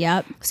administration.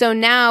 Yep. So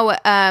now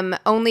in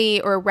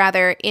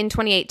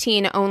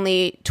 2018,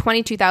 only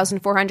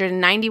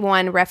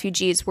 22,491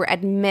 refugees were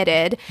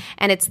admitted,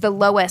 and it's the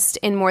lowest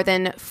in more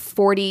than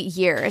 40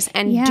 years.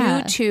 And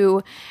due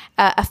to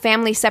a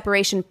family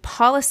separation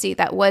policy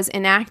that was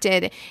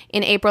enacted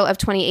in April of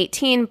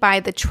 2018 by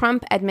the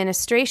Trump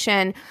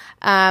administration,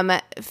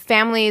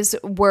 families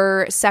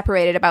were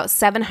separated separated. About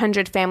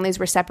 700 families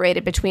were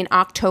separated between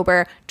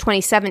October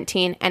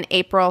 2017 and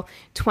April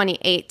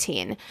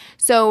 2018.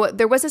 So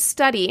there was a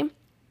study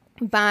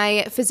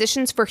by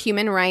Physicians for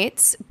Human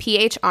Rights,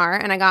 PHR,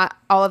 and I got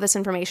all of this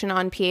information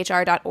on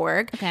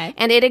phr.org. Okay.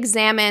 And it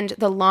examined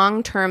the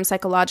long-term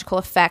psychological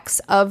effects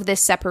of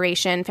this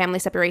family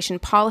separation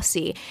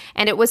policy.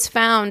 And it was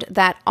found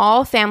that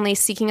all families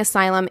seeking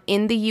asylum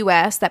in the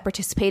U.S. that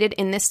participated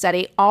in this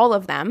study, all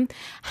of them,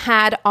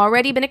 had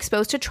already been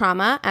exposed to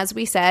trauma, as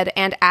we said,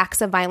 and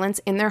acts of violence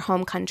in their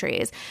home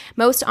countries,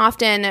 most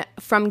often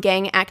from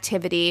gang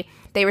activity.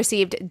 They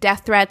received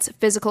death threats,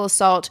 physical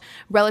assault,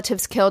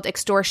 relatives killed,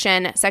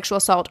 extortion, sexual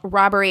assault,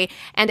 robbery,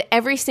 and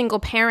every single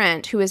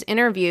parent who was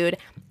interviewed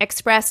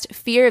expressed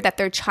fear that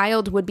their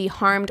child would be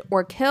harmed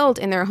or killed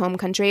in their home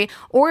country,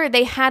 or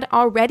they had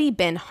already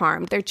been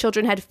harmed. Their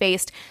children had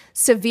faced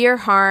severe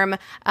harm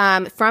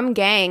from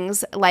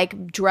gangs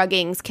like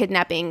druggings,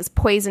 kidnappings,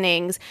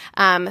 poisonings.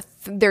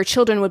 Their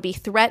children would be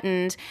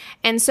threatened.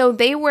 And so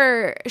they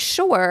were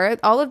sure,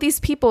 all of these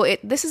people,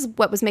 this is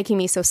what was making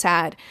me so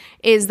sad,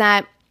 is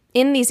that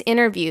in these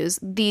interviews,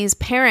 these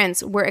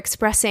parents were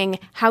expressing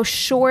how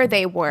sure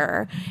they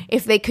were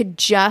if they could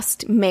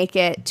just make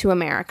it to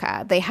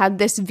America. They had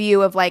this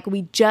view of like,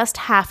 we just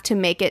have to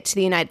make it to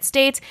the United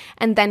States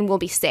and then we'll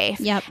be safe.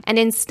 Yep. And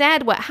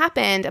instead, what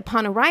happened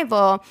upon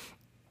arrival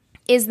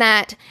is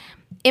that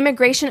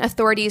immigration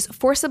authorities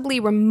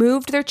forcibly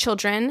removed their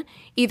children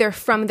either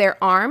from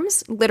their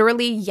arms,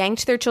 literally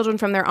yanked their children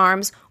from their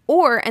arms,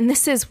 or, and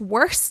this is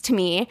worse to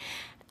me,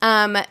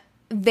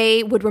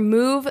 they would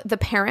remove the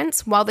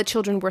parents while the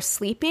children were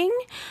sleeping,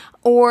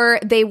 or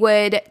they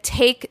would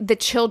take the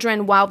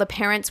children while the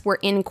parents were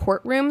in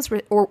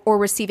courtrooms or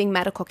receiving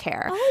medical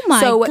care. Oh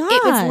my So gosh.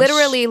 it was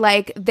literally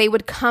like they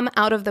would come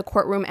out of the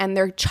courtroom and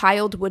their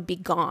child would be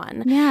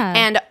gone. Yeah.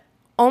 And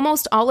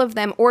almost all of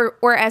them,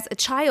 or as a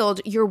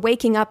child, you're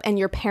waking up and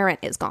your parent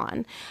is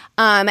gone.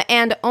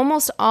 And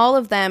almost all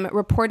of them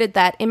reported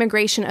that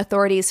immigration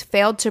authorities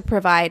failed to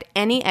provide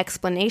any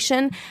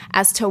explanation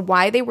as to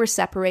why they were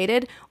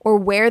separated or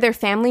where their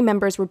family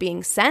members were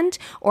being sent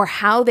or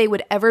how they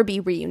would ever be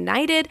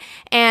reunited.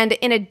 And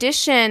in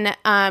addition,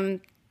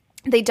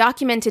 they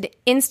documented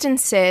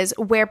instances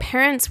where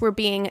parents were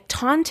being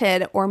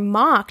taunted or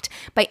mocked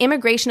by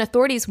immigration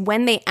authorities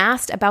when they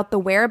asked about the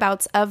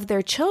whereabouts of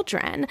their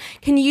children.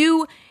 Can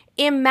you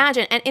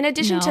imagine? And in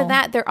addition to No.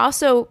 that, they're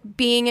also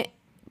being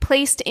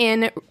placed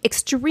in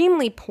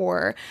extremely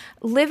poor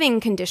living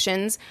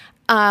conditions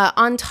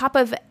on top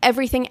of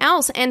everything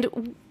else.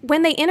 And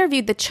when they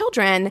interviewed the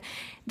children,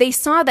 they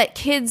saw that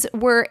kids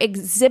were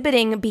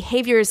exhibiting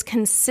behaviors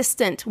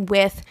consistent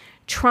with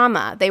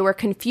trauma. They were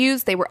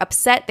confused, they were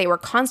upset, they were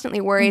constantly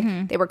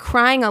worried, they were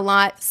crying a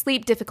lot,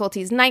 sleep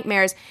difficulties,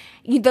 nightmares.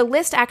 The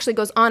list actually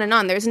goes on and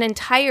on. There's an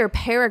entire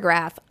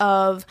paragraph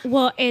of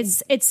Well,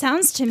 it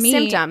sounds to me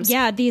symptoms.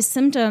 Yeah, these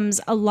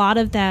symptoms, a lot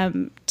of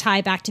them tie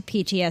back to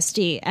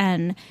PTSD,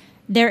 and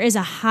there is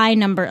a high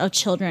number of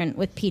children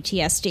with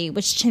PTSD,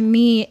 which to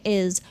me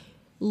is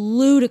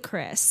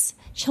ludicrous.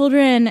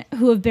 Children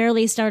who have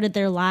barely started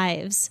their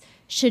lives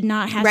should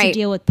not have to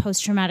deal with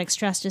post-traumatic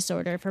stress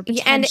disorder for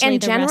potentially and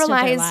the rest of their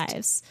generalized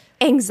lives.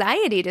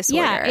 anxiety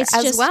disorder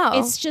well.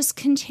 It's just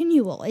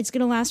continual. It's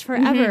going to last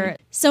forever.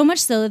 So much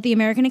so that the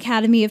American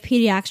Academy of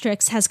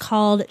Pediatrics has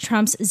called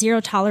Trump's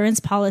zero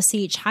tolerance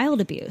policy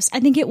child abuse. I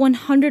think it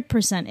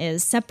 100%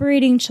 is.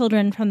 Separating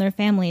children from their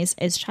families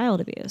is child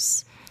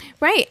abuse.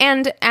 Right.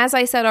 And as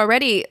I said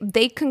already,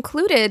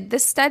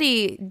 this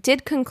study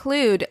did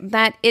conclude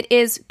that it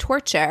is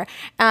torture.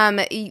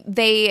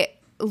 They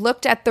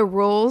looked at the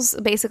rules.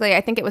 Basically,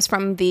 I think it was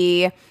from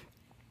the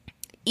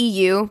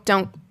EU.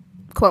 Don't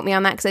quote me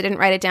on that because I didn't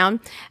write it down.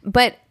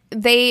 But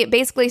they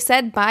basically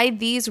said by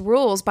these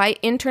rules, by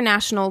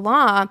international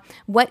law,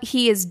 what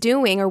he is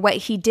doing or what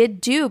he did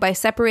do by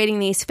separating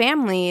these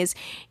families,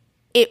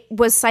 it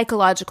was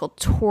psychological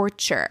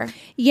torture.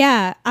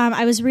 Yeah.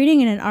 I was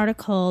reading in an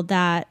article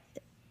that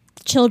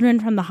children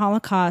from the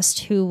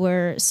Holocaust who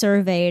were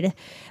surveyed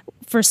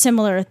for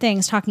similar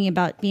things, talking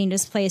about being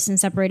displaced and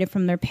separated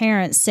from their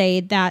parents,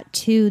 say that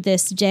to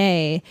this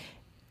day,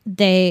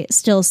 they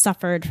still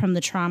suffered from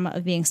the trauma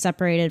of being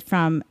separated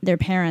from their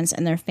parents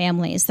and their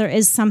families. There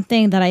is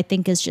something that I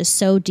think is just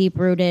so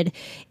deep-rooted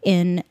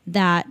in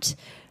that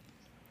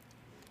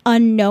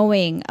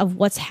unknowing of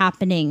what's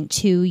happening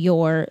to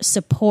your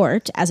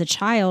support as a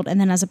child, and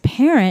then as a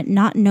parent,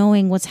 not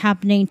knowing what's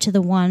happening to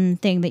the one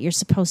thing that you're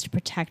supposed to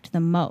protect the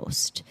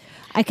most.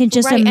 I can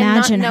just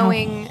imagine how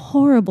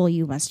horrible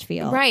you must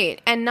feel. Right.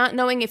 And not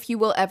knowing if you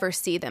will ever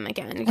see them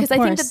again. Because I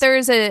think that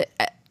there's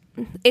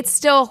it's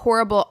still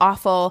horrible,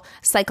 awful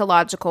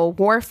psychological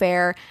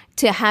warfare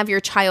to have your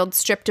child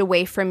stripped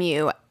away from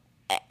you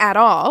at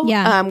all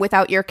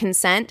without your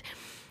consent.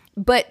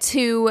 But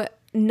to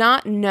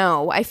not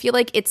know. I feel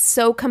like it's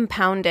so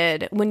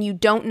compounded when you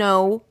don't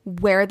know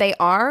where they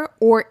are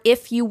or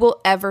if you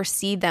will ever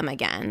see them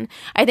again.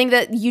 I think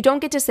that you don't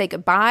get to say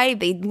goodbye.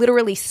 They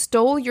literally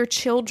stole your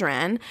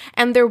children,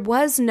 and there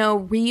was no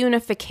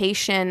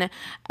reunification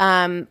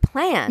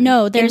plan.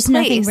 No, there's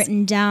nothing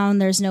written down.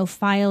 There's no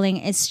filing.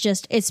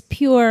 It's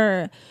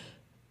pure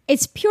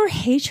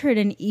hatred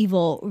and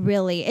evil,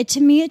 really.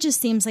 To me, it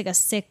just seems like a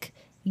sick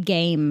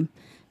game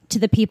to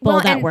the people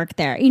that work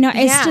there.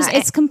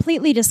 It's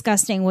completely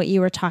disgusting what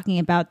you were talking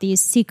about. These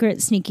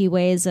secret, sneaky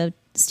ways of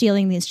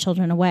stealing these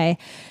children away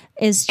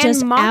is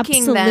just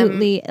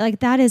absolutely them. Like,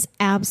 that is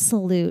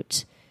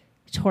absolute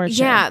torture.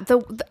 Yeah.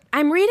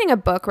 I'm reading a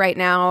book right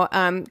now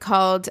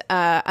called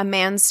A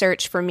Man's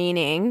Search for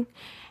Meaning.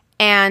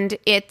 And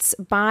it's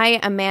by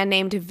a man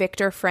named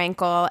Viktor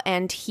Frankl,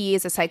 and he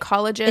is a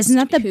psychologist. Isn't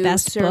that the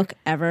best book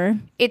ever?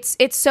 It's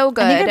so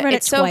good. I think I've read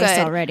it so twice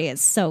good. already.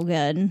 It's so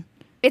good.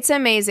 It's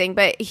amazing,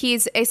 but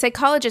he's a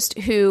psychologist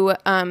who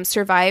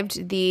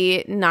survived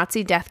the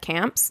Nazi death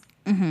camps.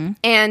 Mm-hmm.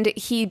 And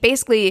he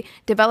basically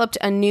developed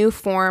a new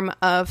form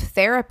of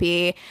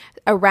therapy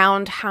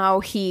around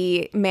how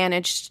he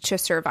managed to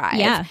survive.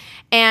 Yeah.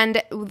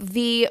 And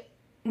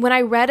when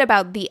I read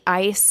about the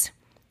ICE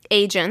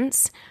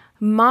agents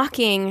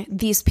mocking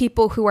these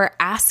people who are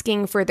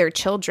asking for their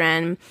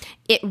children,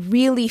 it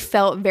really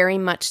felt very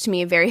much to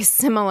me very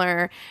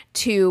similar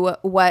to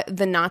what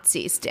the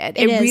Nazis did.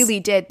 It really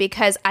did,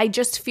 because I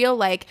just feel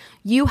like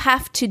you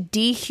have to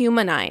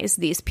dehumanize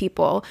these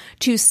people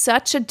to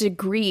such a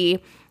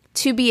degree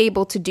to be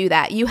able to do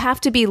that. You have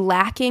to be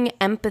lacking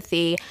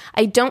empathy.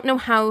 I don't know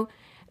how.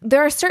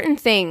 There are certain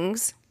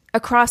things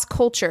across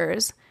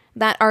cultures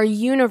that are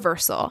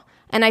universal,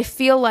 and I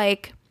feel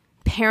like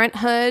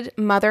parenthood,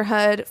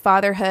 motherhood,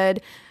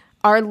 fatherhood,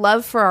 our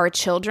love for our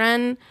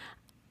children,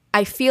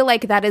 I feel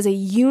like that is a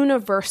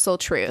universal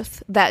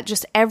truth that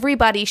just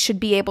everybody should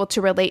be able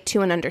to relate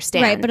to and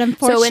understand. Right, but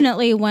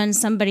unfortunately, when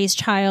somebody's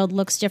child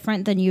looks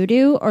different than you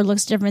do or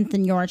looks different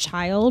than your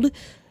child,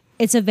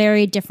 it's a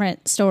very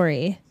different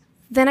story.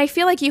 Then I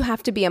feel like you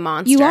have to be a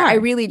monster. You are. I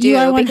really do. You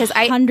are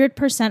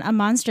 100% a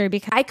monster.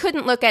 Because I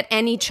couldn't look at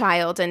any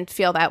child and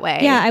feel that way.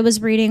 Yeah, I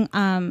was reading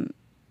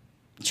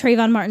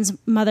Trayvon Martin's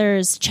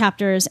mother's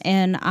chapters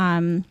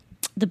in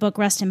the book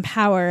Rest in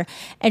Power,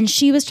 and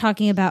she was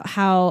talking about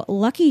how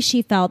lucky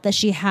she felt that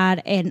she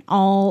had an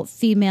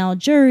all-female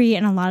jury,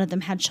 and a lot of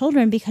them had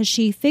children, because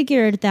she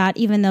figured that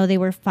even though they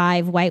were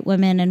 5 white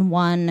women and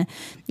 1,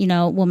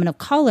 woman of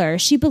color,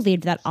 she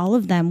believed that all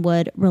of them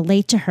would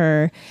relate to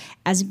her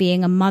as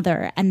being a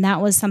mother, and that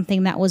was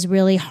something that was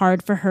really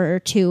hard for her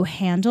to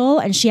handle.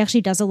 And she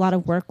actually does a lot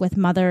of work with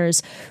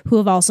mothers who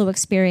have also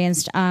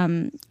experienced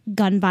gun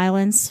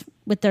violence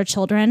with their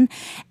children,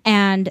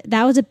 and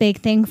that was a big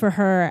thing for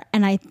her.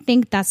 And I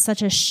think that's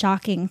such a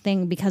shocking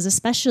thing, because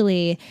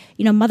especially,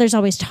 mothers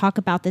always talk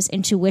about this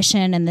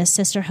intuition and this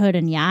sisterhood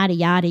and yada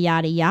yada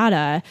yada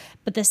yada,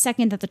 but the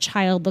second that the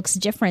child looks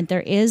different,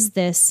 there is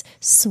this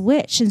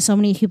switch in so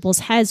many people's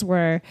heads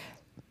where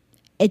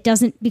it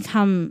doesn't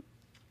become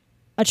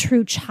a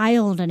true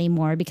child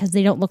anymore because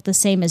they don't look the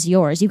same as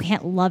yours. You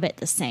can't love it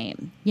the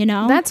same,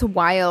 That's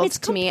wild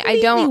to me.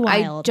 I don't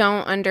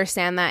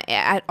understand that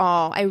at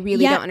all. I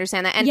really don't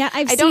understand that. And I've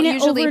I seen don't it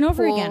usually over and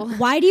over again.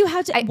 Why do you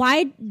have to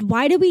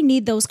why do we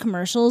need those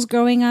commercials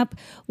growing up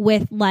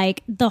with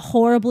like the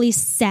horribly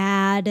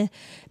sad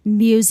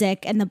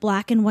music and the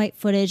black and white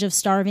footage of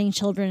starving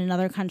children in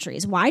other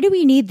countries? Why do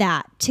we need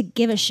that to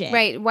give a shit?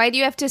 Right. Why do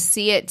you have to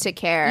see it to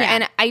care? Yeah.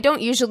 And I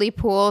don't usually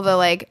pull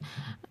the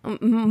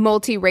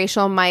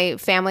multiracial, my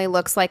family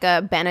looks like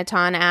a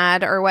Benetton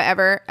ad or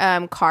whatever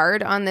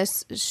card on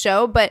this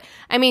show. But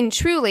I mean,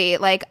 truly,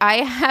 I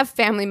have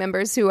family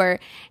members who are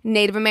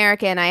Native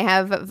American. I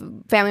have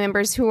family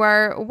members who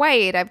are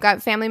white. I've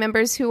got family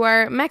members who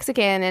are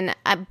Mexican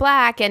and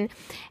black. And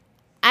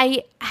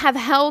I have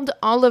held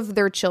all of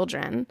their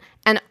children,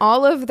 and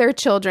all of their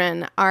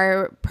children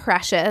are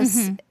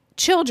precious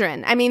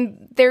children. I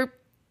mean, they're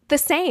the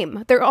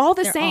same. They're all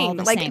the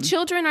same. Same.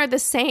 Children are the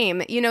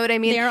same. You know what I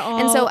mean? They're all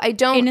and so I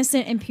don't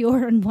innocent and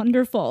pure and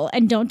wonderful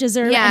and don't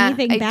deserve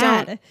anything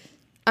bad. Don't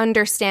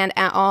understand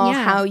at all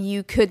how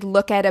you could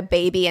look at a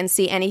baby and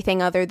see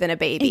anything other than a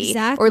baby.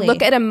 Exactly. Or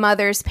look at a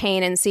mother's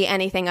pain and see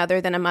anything other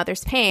than a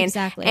mother's pain.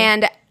 Exactly.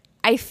 And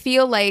I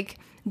feel like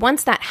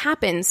once that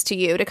happens to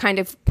you, to kind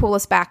of pull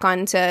us back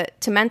onto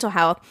mental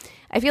health,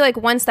 I feel like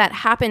once that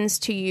happens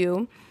to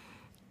you,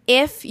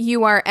 if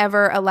you are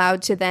ever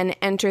allowed to then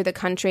enter the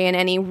country in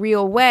any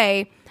real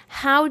way,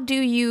 how do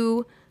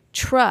you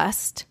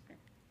trust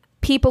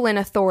people in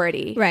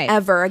authority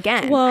ever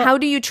again? Well, how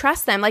do you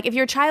trust them? If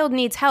your child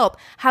needs help,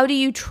 how do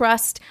you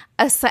trust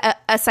a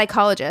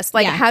psychologist?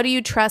 How do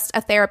you trust a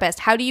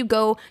therapist? How do you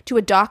go to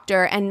a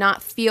doctor and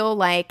not feel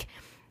like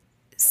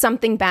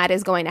something bad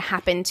is going to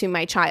happen to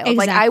my child?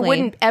 Exactly. I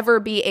wouldn't ever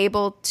be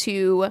able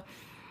to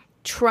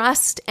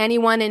trust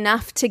anyone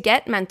enough to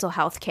get mental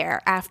health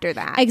care after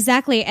that.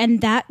 Exactly. And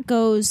that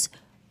goes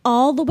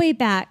all the way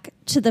back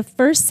to the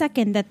first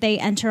second that they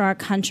enter our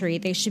country,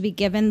 they should be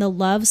given the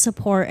love,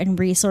 support, and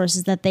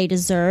resources that they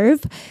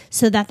deserve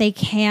so that they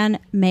can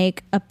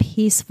make a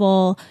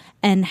peaceful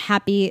and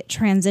happy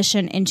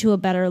transition into a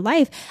better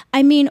life.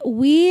 I mean,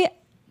 we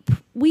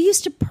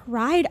used to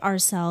pride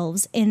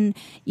ourselves in,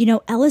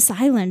 Ellis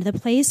Island, the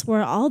place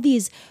where all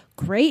these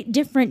great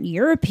different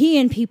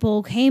European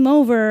people came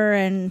over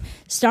and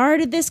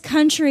started this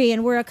country,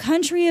 and we're a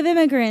country of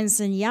immigrants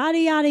and yada,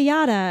 yada,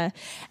 yada.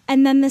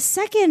 And then the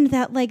second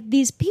that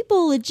these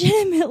people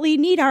legitimately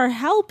need our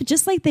help,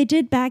 just like they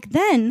did back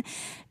then,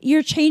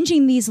 you're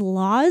changing these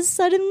laws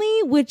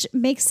suddenly, which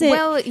makes it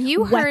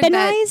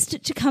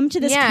weaponized to come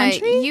to this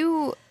country.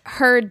 You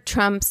heard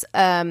Trump's,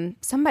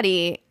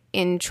 somebody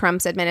in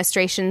Trump's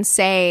administration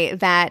say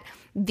that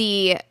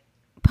the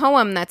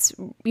poem that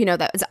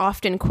is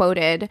often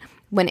quoted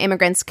when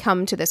immigrants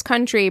come to this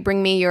country,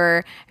 bring me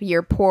your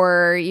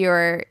poor,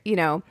 your,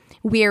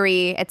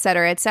 weary, et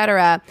cetera,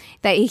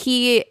 that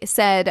he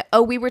said,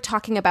 oh, we were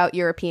talking about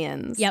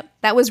Europeans. Yep.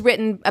 That was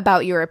written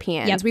about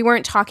Europeans. Yep. We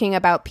weren't talking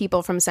about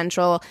people from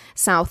Central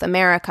South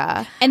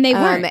America. And they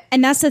weren't.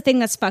 And that's the thing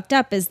that's fucked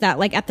up, is that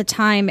at the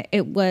time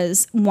it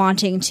was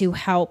wanting to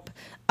help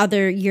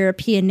other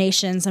European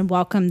nations and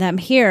welcome them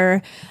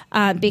here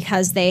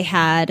because they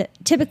had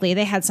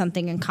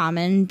something in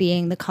common,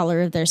 being the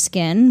color of their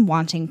skin,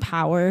 wanting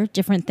power,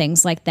 different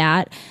things like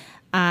that.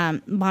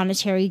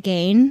 Monetary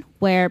gain,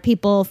 where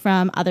people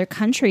from other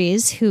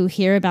countries who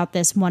hear about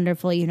this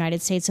wonderful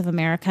United States of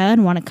America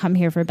and want to come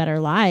here for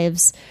better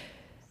lives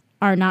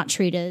are not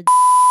treated.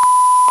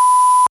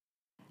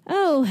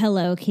 Oh,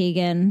 hello,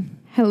 Keegan.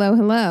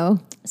 Hello.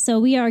 So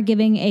we are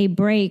giving a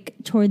break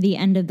toward the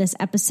end of this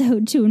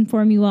episode to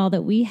inform you all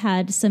that we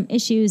had some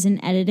issues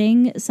in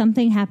editing.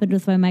 Something happened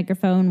with my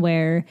microphone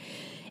where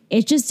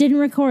it just didn't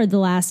record the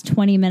last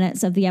 20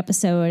 minutes of the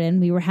episode,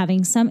 and we were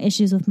having some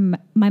issues with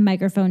my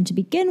microphone to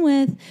begin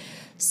with.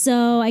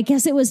 So I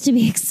guess it was to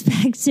be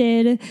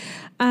expected.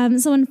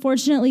 So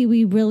unfortunately,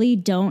 we really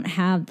don't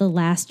have the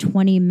last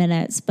 20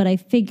 minutes, but I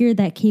figured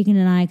that Keegan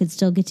and I could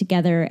still get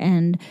together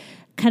and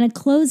kind of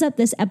close up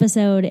this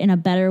episode in a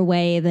better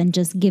way than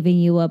just giving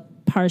you a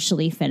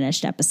partially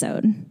finished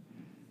episode.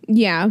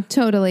 Yeah,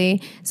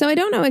 totally. So I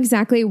don't know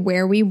exactly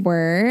where we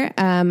were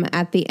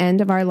at the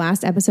end of our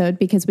last episode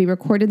because we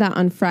recorded that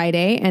on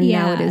Friday and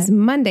now it is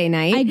Monday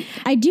night.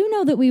 I do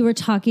know that we were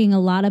talking a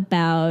lot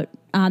about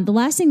the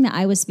last thing that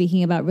I was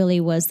speaking about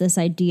really was this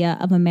idea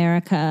of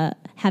America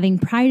having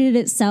prided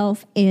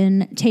itself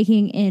in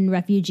taking in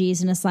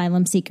refugees and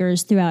asylum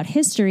seekers throughout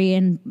history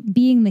and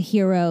being the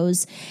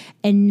heroes,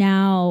 and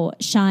now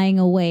shying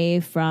away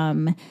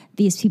from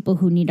these people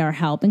who need our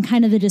help, and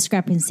kind of the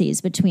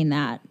discrepancies between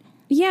that.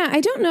 Yeah,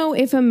 I don't know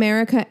if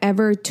America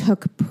ever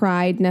took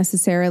pride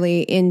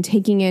necessarily in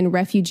taking in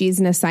refugees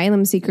and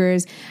asylum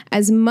seekers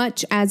as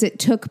much as it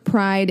took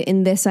pride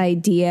in this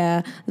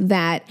idea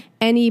that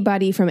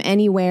anybody from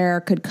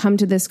anywhere could come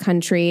to this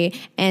country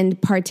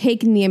and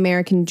partake in the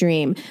American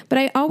dream. But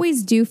I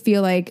always do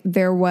feel like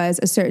there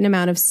was a certain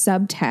amount of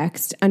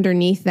subtext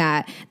underneath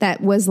that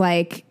was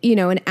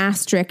an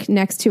asterisk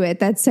next to it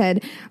that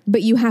said,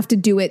 but you have to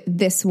do it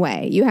this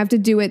way. You have to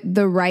do it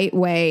the right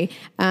way.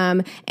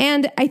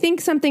 And I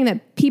think something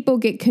that people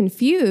get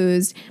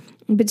confused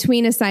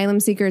between asylum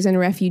seekers and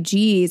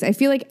refugees, I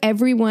feel like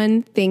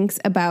everyone thinks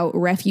about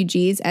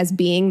refugees as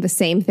being the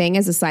same thing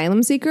as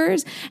asylum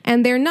seekers,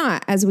 and they're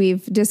not, as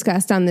we've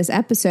discussed on this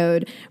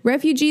episode.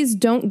 Refugees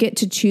don't get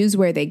to choose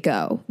where they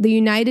go. The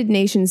United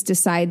Nations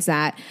decides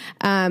that,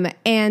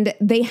 and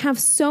they have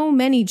so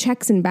many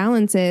checks and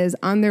balances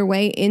on their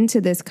way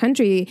into this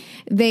country.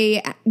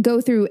 They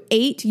go through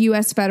 8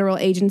 U.S. federal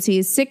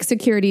agencies, 6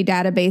 security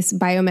database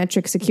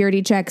biometric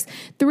security checks,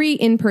 3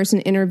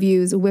 in-person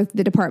interviews with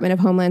the Department of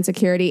Homeland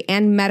Security,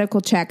 and medical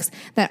checks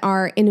that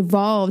are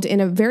involved in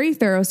a very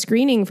thorough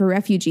screening for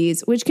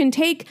refugees, which can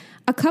take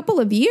a couple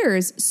of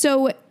years.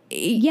 So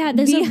yeah,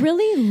 there's a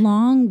really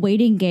long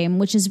waiting game,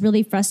 which is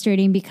really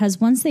frustrating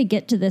because once they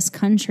get to this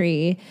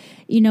country,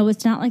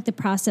 it's not like the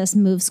process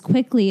moves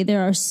quickly.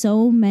 There are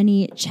so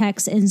many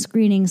checks and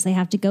screenings they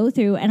have to go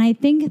through. And I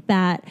think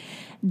that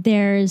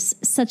there's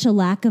such a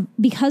lack of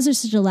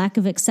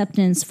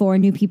acceptance for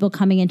new people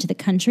coming into the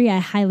country, I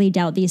highly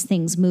doubt these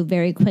things move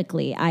very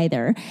quickly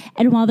either.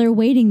 And while they're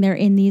waiting, they're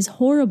in these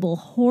horrible,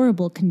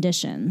 horrible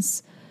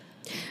conditions.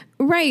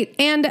 Right.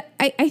 And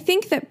I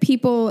think that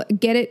people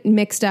get it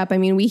mixed up. I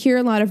mean, we hear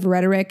a lot of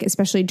rhetoric,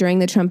 especially during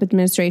the Trump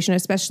administration,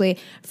 especially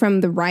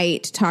from the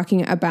right,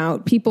 talking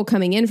about people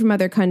coming in from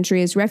other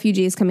countries,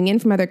 refugees coming in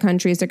from other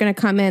countries. They're going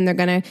to come in, they're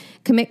going to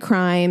commit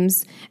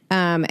crimes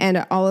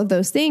and all of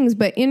those things.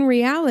 But in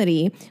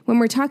reality, when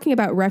we're talking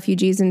about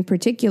refugees in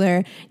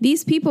particular,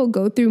 these people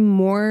go through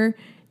more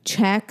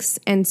checks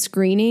and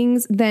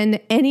screenings than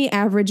any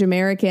average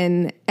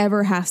American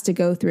ever has to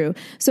go through.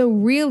 So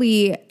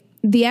really,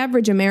 the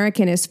average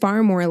American is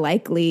far more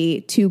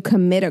likely to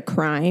commit a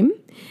crime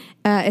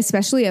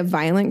especially a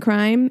violent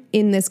crime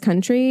in this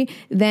country,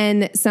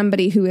 than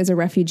somebody who is a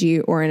refugee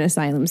or an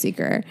asylum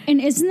seeker. And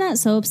isn't that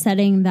so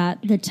upsetting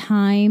that the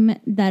time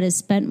that is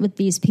spent with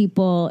these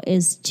people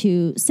is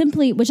to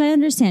simply, which I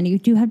understand, you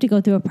do have to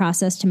go through a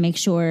process to make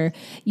sure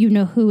you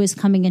know who is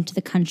coming into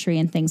the country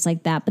and things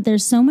like that. But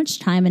there's so much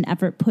time and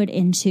effort put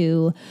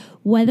into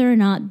whether or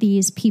not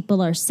these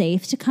people are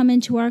safe to come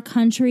into our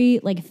country,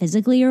 like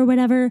physically or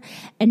whatever,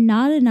 and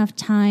not enough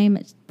time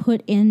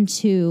put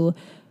into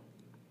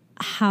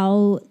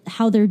how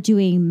they're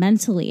doing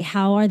mentally.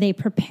 How are they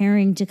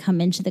preparing to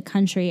come into the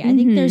country? I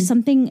think there's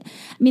something,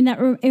 I mean,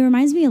 it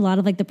reminds me a lot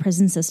of like the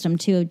prison system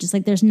too. Just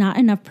like there's not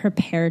enough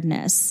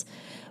preparedness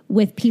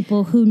with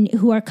people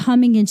who are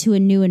coming into a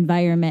new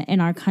environment in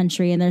our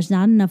country, and there's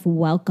not enough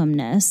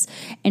welcomeness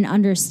and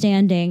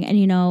understanding. And,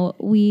 you know,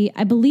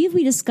 I believe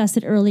we discussed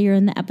it earlier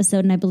in the episode,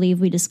 and I believe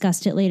we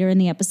discussed it later in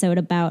the episode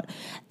about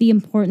the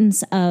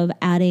importance of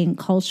adding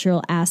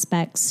cultural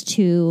aspects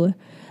to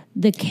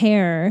the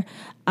care,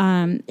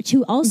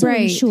 to also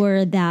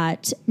ensure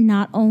that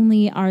not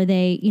only are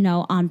they, you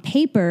know, on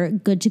paper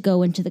good to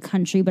go into the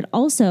country, but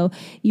also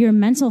your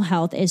mental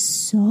health is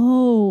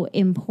so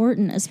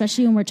important,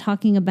 especially when we're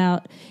talking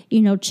about, you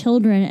know,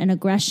 children and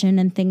aggression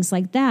and things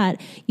like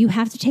that. You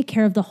have to take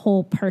care of the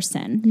whole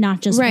person,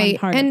 not just one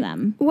part of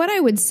them. What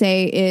I would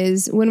say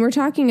is when we're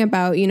talking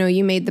about, you know,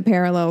 you made the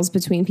parallels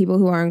between people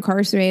who are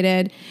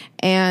incarcerated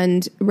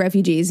and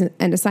refugees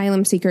and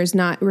asylum seekers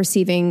not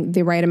receiving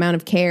the right amount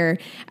of care.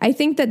 I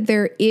think that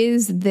there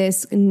is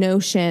this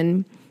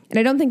notion, and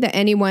I don't think that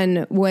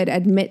anyone would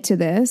admit to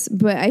this,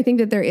 but I think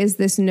that there is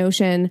this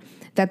notion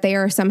that they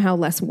are somehow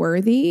less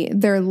worthy.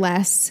 They're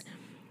less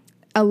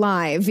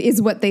alive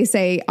is what they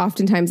say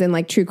oftentimes in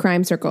like true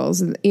crime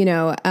circles, you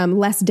know,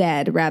 less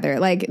dead rather,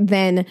 like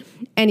than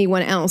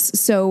anyone else.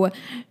 So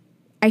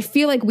I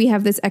feel like we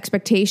have this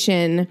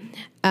expectation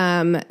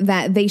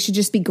that they should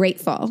just be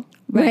grateful.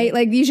 Right?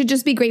 Like you should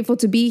just be grateful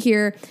to be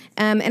here.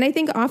 And I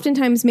think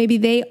oftentimes maybe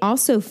they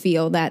also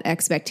feel that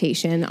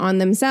expectation on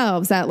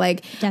themselves that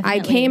like,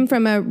 I came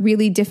from a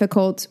really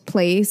difficult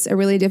place, a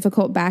really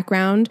difficult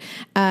background,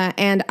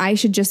 and I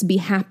should just be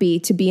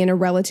happy to be in a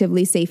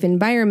relatively safe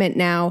environment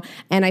now.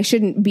 And I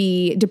shouldn't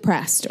be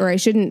depressed, or I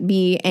shouldn't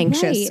be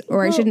anxious,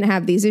 or I shouldn't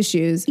have these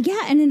issues.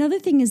 Yeah. And another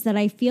thing is that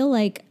I feel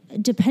like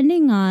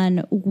depending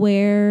on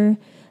where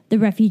the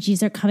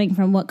refugees are coming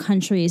from, what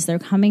countries they're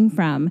coming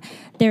from,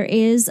 there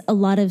is a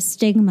lot of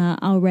stigma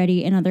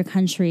already in other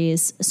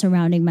countries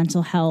surrounding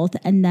mental health.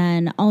 And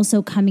then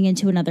also coming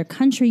into another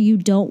country, you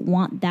don't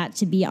want that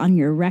to be on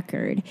your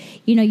record.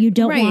 You know, you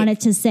don't want it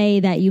to say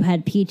that you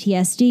had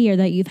PTSD or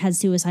that you've had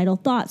suicidal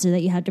thoughts or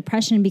that you have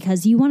depression,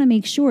 because you want to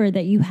make sure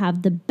that you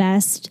have the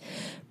best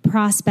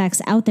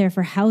prospects out there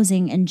for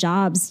housing and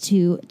jobs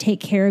to take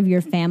care of your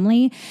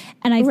family.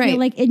 And I feel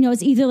like, you know,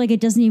 it's either like it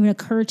doesn't even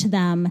occur to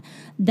them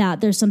that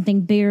there's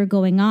something bigger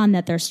going on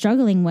that they're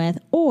struggling with,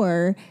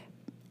 or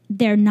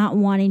they're not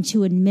wanting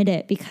to admit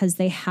it because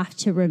they have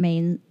to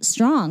remain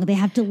strong. They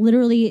have to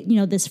literally, you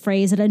know, this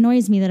phrase that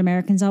annoys me that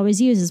Americans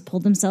always use is pull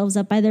themselves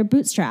up by their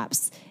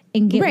bootstraps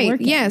and get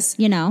working. Yes,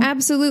 you know,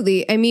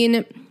 absolutely. I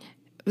mean,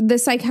 the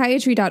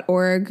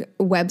psychiatry.org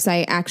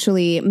website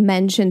actually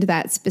mentioned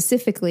that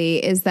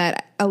specifically, is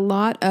that a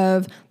lot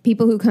of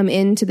people who come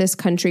into this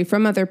country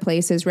from other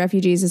places,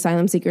 refugees,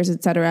 asylum seekers,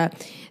 etc.,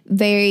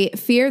 they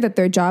fear that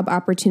their job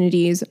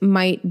opportunities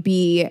might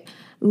be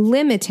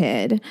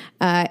limited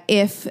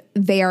if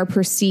they are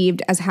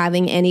perceived as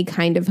having any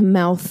kind of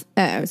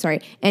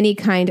any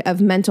kind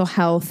of mental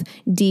health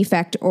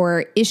defect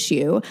or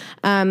issue,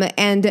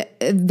 and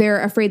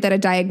they're afraid that a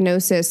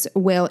diagnosis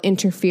will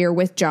interfere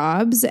with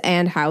jobs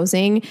and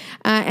housing.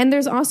 And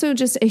there's also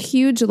just a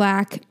huge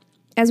lack,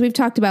 as we've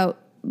talked about,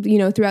 you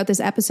know, throughout this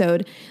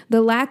episode, the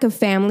lack of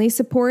family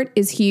support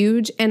is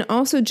huge. And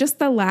also just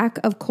the lack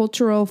of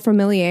cultural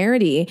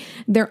familiarity.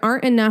 There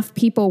aren't enough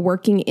people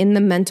working in the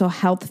mental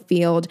health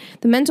field.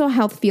 The mental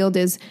health field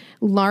is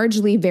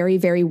largely very,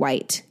 very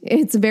white.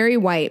 It's very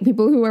white.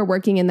 People who are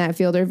working in that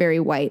field are very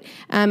white.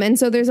 And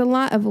so there's a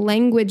lot of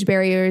language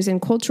barriers and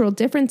cultural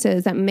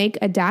differences that make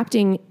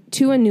adapting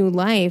to a new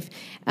life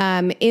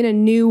in a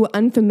new,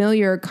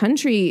 unfamiliar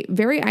country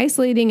very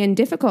isolating and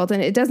difficult.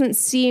 And it doesn't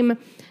seem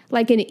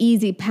like an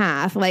easy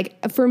path.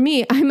 Like for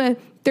me, I'm a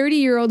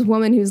 30-year-old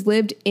woman who's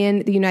lived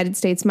in the United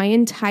States my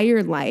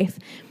entire life,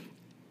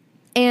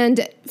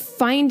 and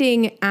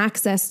finding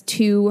access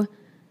to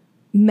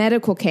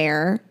medical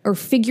care or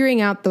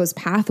figuring out those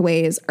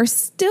pathways are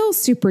still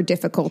super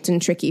difficult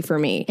and tricky for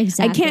me.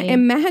 Exactly. I can't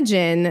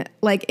imagine,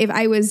 like, if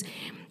I was,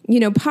 you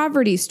know,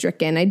 poverty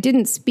stricken, I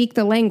didn't speak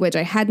the language,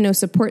 I had no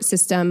support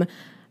system,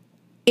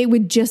 it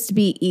would just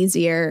be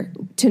easier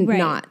to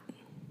not.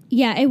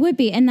 Yeah, it would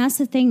be. And that's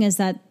the thing, is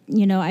that,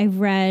 you know, I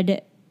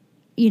read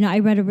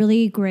a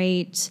really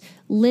great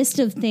list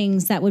of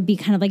things that would be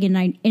kind of like in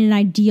an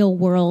ideal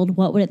world,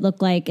 what would it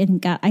look like?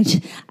 And God,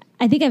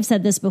 I think I've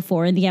said this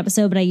before in the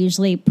episode, but I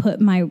usually put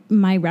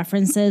my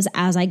references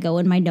as I go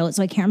in my notes,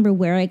 so I can't remember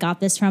where I got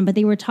this from, but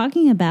they were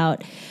talking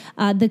about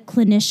the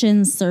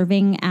clinicians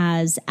serving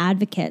as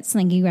advocates,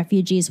 linking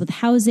refugees with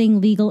housing,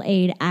 legal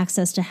aid,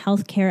 access to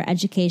healthcare,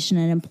 education,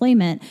 and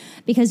employment.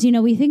 Because,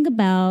 we think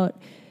about,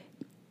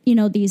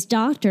 these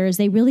doctors,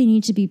 they really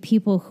need to be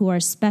people who are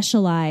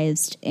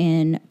specialized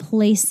in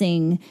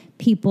placing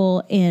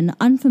people in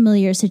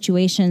unfamiliar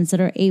situations that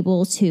are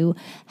able to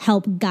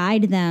help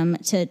guide them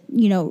to,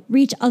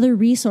 reach other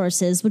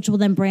resources, which will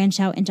then branch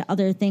out into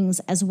other things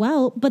as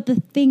well. But the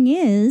thing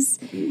is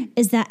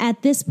that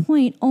at this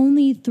point,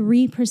 only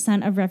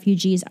 3% of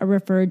refugees are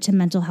referred to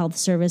mental health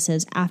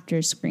services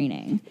after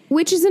screening.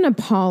 Which is an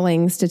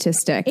appalling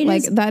statistic.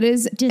 That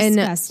is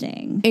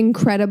disgusting. An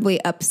incredibly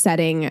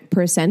upsetting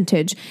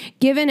percentage.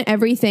 Given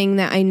everything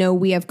that I know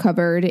we have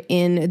covered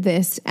in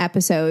this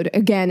episode,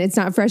 again, it's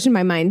not fresh in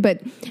my mind, but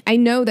I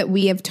know that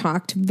we have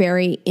talked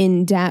very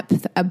in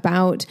depth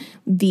about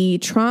the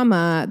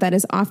trauma that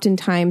is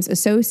oftentimes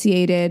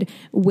associated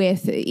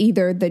with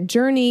either the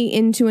journey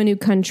into a new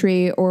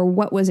country or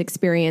what was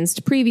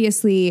experienced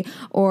previously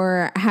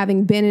or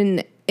having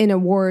been in a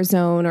war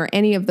zone or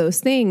any of those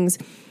things.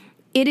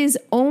 It is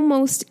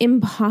almost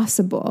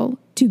impossible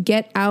to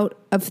get out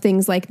of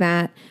things like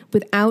that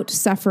without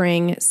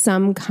suffering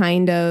some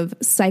kind of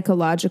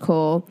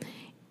psychological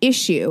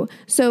issue.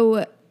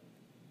 So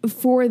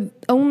for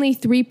only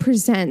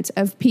 3%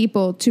 of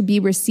people to be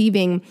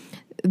receiving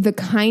the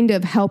kind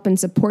of help and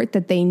support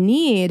that they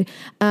need,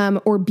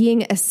 or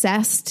being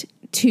assessed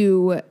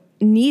to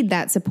need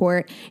that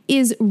support,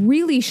 is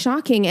really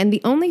shocking. And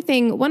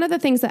one of the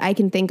things that I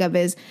can think of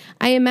is,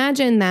 I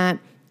imagine that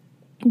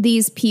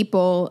these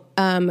people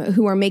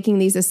who are making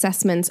these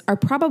assessments are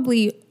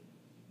probably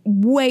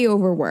way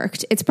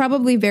overworked. It's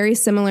probably very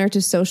similar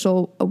to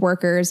social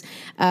workers,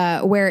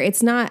 where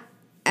it's not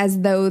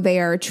as though they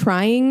are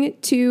trying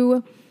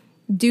to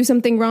do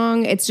something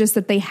wrong. It's just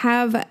that they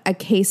have a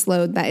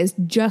caseload that is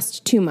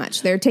just too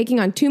much. They're taking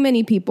on too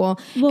many people.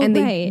 Well, and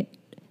right.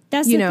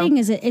 That's the thing,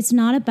 is it's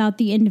not about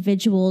the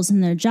individuals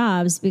and their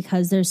jobs,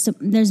 because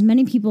there's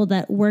many people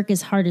that work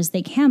as hard as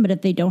they can, but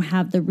if they don't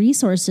have the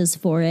resources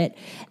for it,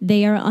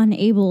 they are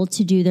unable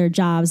to do their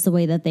jobs the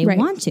way that they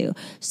want to.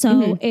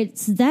 So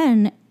it's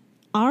then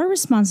our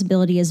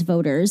responsibility as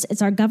voters,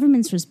 it's our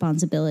government's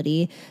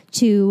responsibility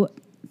to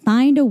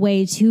find a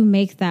way to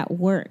make that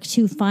work,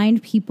 to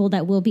find people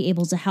that will be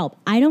able to help.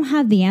 I don't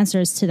have the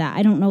answers to that.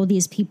 I don't know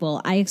these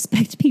people. I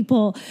expect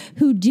people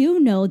who do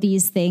know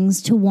these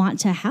things to want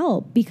to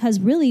help, because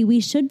really we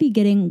should be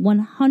getting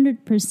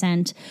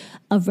 100%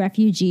 of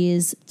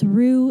refugees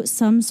through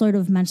some sort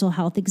of mental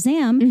health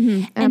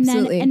exam.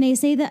 Absolutely. And they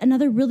say that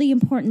another really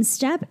important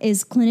step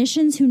is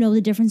clinicians who know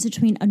the difference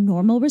between a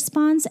normal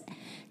response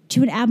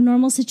to an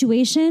abnormal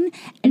situation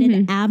and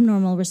an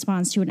abnormal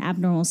response to an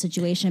abnormal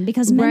situation,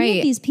 because many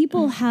of these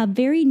people have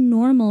very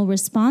normal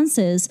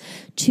responses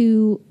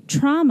to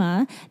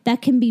trauma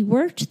that can be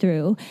worked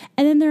through.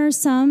 And then there are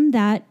some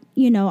that,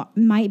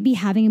 might be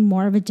having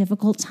more of a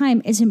difficult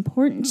time. It's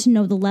important to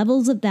know the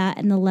levels of that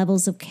and the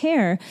levels of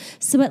care.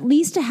 So at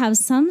least to have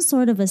some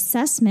sort of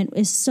assessment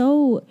is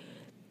so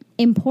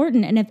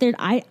important. And if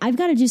I've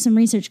got to do some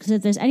research, because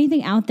if there's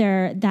anything out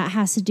there that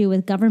has to do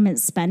with government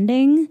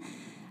spending,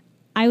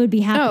 I would be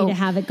happy to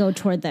have it go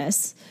toward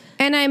this.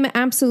 And I'm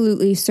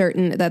absolutely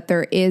certain that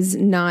there is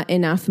not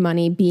enough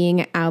money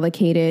being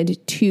allocated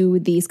to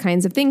these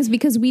kinds of things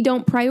because we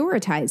don't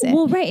prioritize it.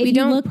 Well, right. We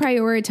don't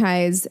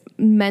prioritize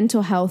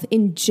mental health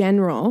in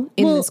general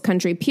in this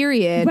country,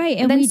 period. Right.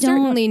 And then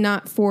certainly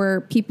not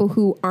for people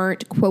who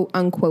aren't quote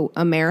unquote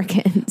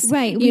Americans.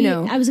 Right.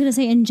 I was going to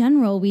say, in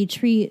general, we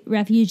treat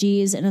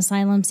refugees and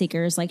asylum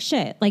seekers like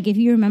shit. Like, if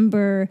you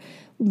remember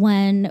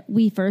when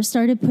we first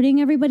started putting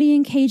everybody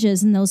in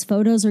cages and those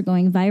photos are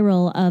going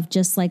viral of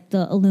just like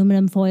the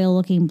aluminum foil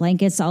looking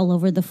blankets all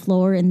over the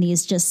floor in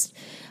these just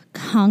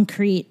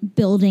concrete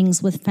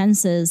buildings with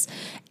fences,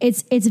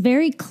 it's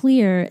very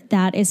clear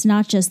that it's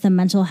not just the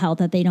mental health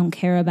that they don't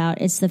care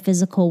about, it's the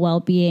physical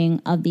well-being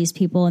of these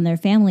people and their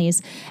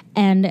families.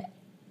 And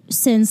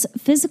since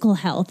physical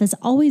health has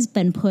always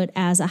been put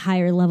as a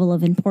higher level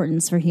of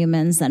importance for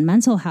humans than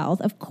mental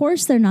health, of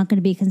course they're not going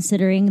to be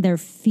considering their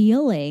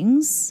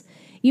feelings.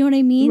 You know what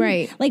I mean?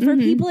 Right. Like for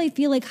people, I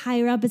feel like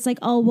higher up, it's like,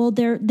 oh, well,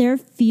 they're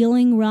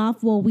feeling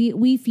rough. Well,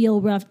 we feel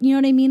rough. You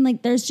know what I mean?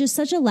 Like there's just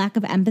such a lack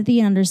of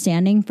empathy and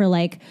understanding for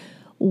like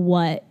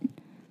what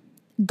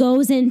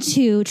goes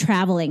into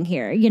traveling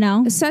here,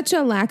 Such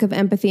a lack of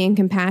empathy and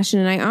compassion.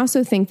 And I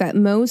also think that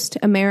most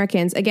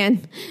Americans,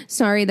 again,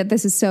 sorry that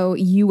this is so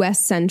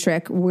US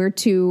centric. We're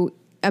two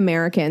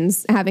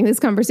Americans having this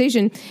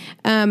conversation.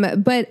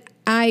 But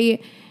I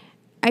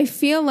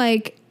feel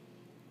like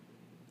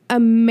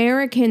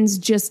Americans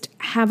just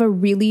have a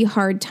really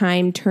hard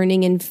time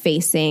turning and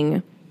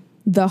facing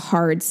the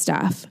hard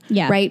stuff,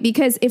 Yeah. right?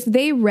 Because if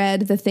they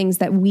read the things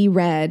that we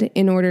read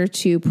in order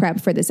to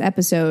prep for this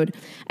episode,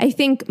 I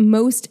think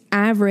most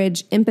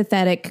average,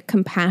 empathetic,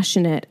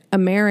 compassionate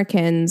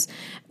Americans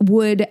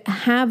would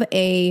have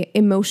a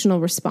emotional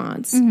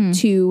response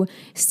to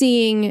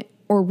seeing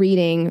or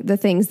reading the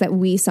things that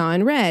we saw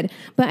and read.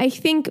 But I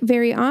think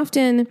very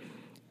often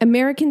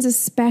Americans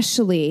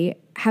especially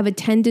have a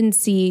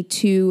tendency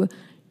to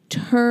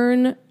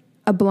turn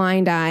a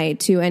blind eye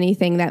to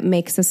anything that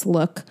makes us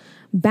look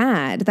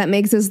bad, that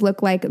makes us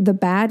look like the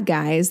bad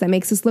guys, that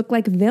makes us look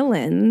like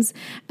villains.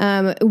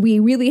 We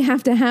really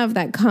have to have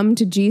that come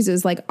to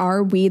Jesus, like,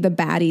 are we the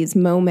baddies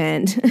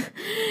moment,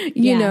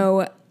 you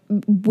know,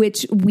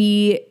 which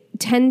we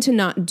tend to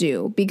not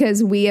do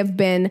because we have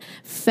been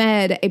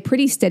fed a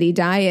pretty steady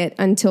diet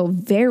until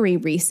very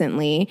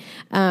recently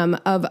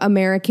of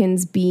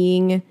Americans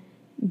being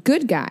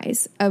good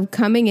guys, of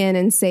coming in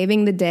and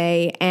saving the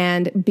day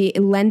and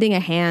lending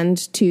a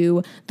hand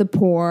to the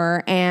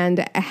poor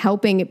and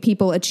helping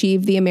people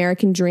achieve the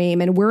American dream.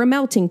 And we're a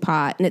melting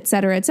pot, and et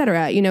cetera, et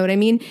cetera. You know what I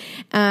mean?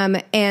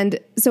 And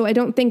so I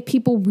don't think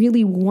people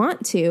really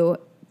want to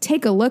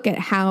take a look at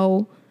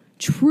how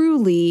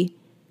truly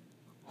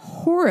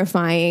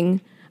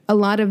horrifying a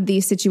lot of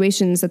these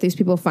situations that these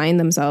people find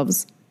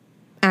themselves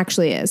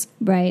actually is.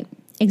 Right.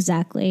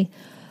 Exactly.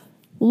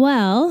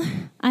 Well,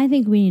 I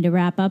think we need to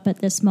wrap up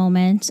at this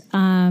moment.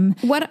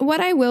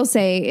 What I will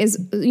say is,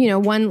 you know,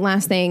 one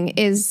last thing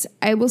is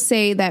I will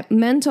say that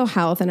mental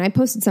health, and I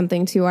posted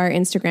something to our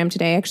Instagram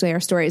today, actually our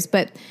stories,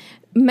 but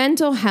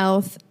mental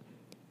health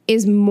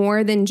is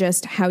more than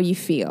just how you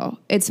feel.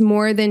 It's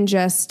more than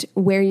just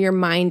where your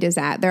mind is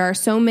at. There are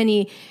so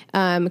many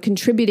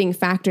contributing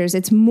factors.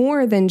 It's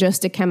more than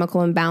just a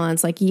chemical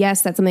imbalance. Like,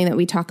 yes, that's something that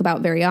we talk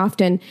about very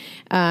often,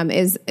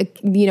 is,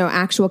 you know,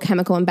 actual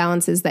chemical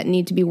imbalances that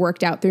need to be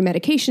worked out through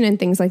medication and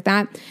things like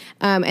that.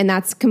 And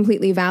that's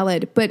completely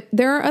valid. But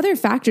there are other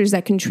factors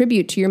that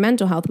contribute to your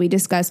mental health. We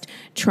discussed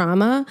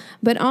trauma,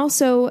 but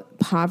also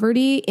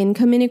poverty,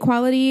 income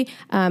inequality,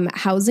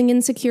 housing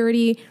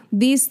insecurity.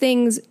 These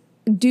things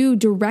do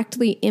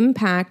directly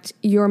impact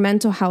your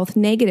mental health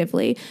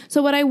negatively.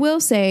 So what I will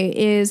say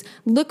is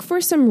look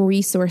for some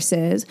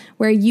resources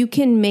where you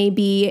can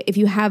maybe, if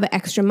you have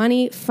extra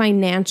money,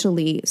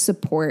 financially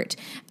support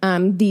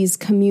these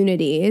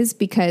communities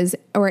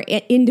or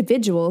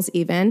individuals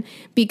even,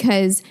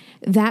 because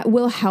that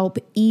will help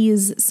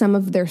ease some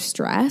of their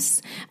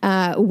stress,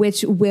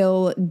 which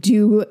will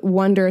do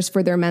wonders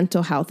for their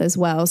mental health as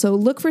well. So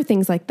look for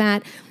things like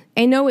that.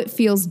 I know it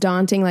feels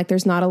daunting, like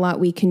there's not a lot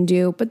we can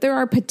do, but there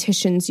are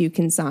petitions you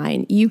can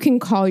sign. You can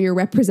call your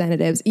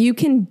representatives. You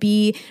can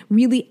be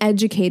really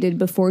educated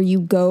before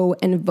you go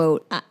and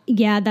vote.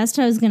 Yeah, that's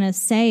what I was going to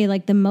say.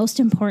 Like, the most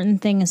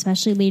important thing,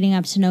 especially leading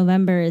up to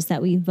November, is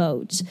that we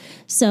vote.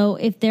 So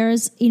if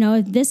there's, you know,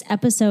 if this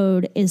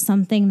episode is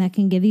something that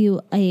can give you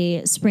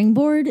a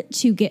springboard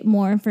to get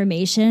more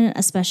information,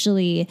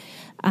 especially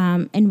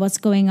in what's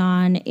going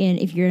on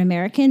if you're an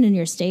American in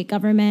your state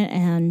government,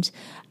 and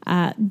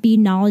be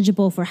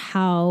knowledgeable for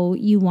how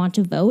you want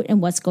to vote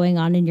and what's going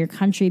on in your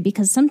country,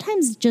 because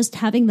sometimes just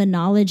having the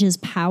knowledge is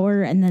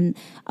power, and then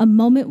a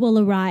moment will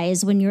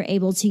arise when you're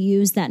able to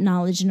use that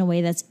knowledge in a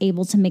way that's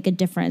able to make a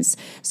difference.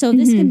 So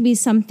this can be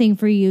something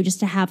for you just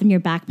to have in your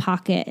back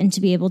pocket and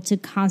to be able to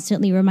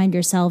constantly remind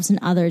yourselves and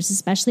others,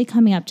 especially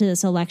coming up to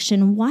this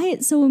election, why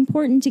it's so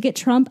important to get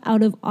Trump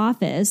out of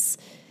office.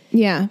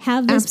 Yeah,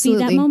 have this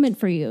absolutely be that moment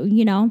for you,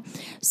 you know?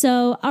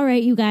 So, all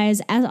right, you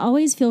guys, as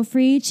always, feel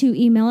free to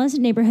email us at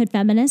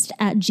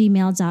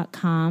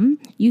neighborhoodfeminist@gmail.com.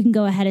 You can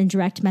go ahead and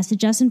direct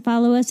message us and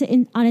follow us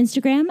on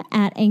Instagram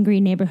at Angry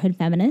Neighborhood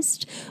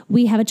Feminist.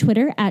 We have a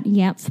Twitter at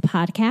YANF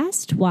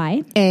Podcast,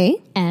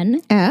 YANF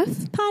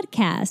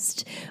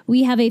Podcast.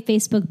 We have a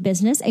Facebook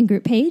business and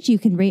group page. You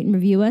can rate and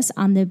review us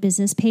on the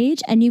business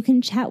page, and you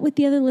can chat with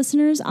the other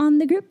listeners on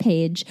the group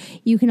page.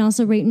 You can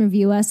also rate and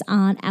review us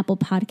on Apple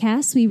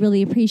Podcasts. We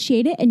really appreciate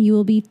it, and you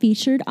will be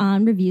featured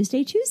on Reviews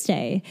Day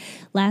Tuesday.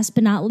 Last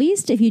but not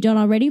least, if you don't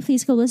already,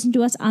 please go listen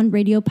to us on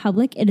Radio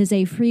Public. It is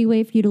a free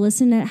way for you to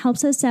listen, and it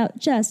helps us out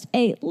just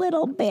a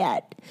little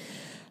bit.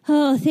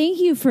 Oh, thank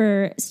you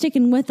for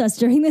sticking with us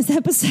during this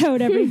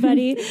episode,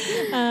 everybody.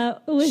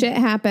 Shit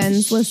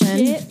happens. Listen.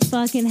 Shit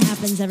fucking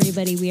happens,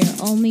 everybody. We are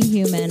only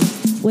human.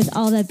 With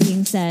all that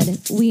being said,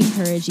 we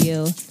encourage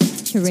you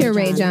to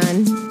rage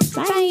on.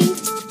 Bye.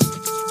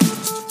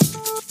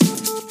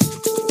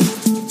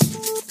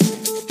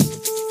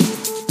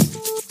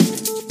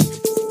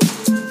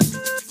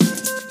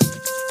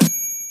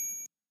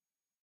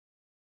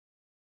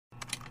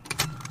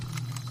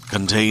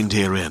 Contained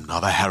herein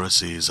are the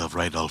heresies of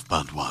Radolf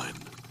Burntwine,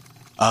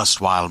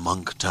 erstwhile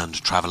monk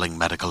turned traveling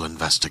medical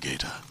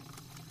investigator.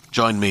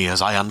 Join me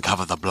as I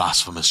uncover the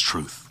blasphemous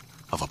truth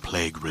of a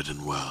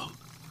plague-ridden world,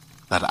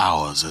 that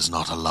ours is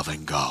not a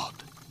loving God,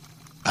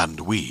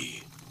 and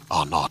we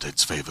are not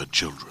its favored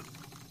children.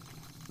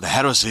 The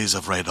heresies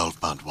of Radolf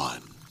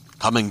Burntwine,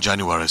 coming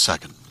January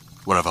 2nd,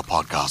 wherever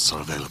podcasts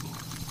are available.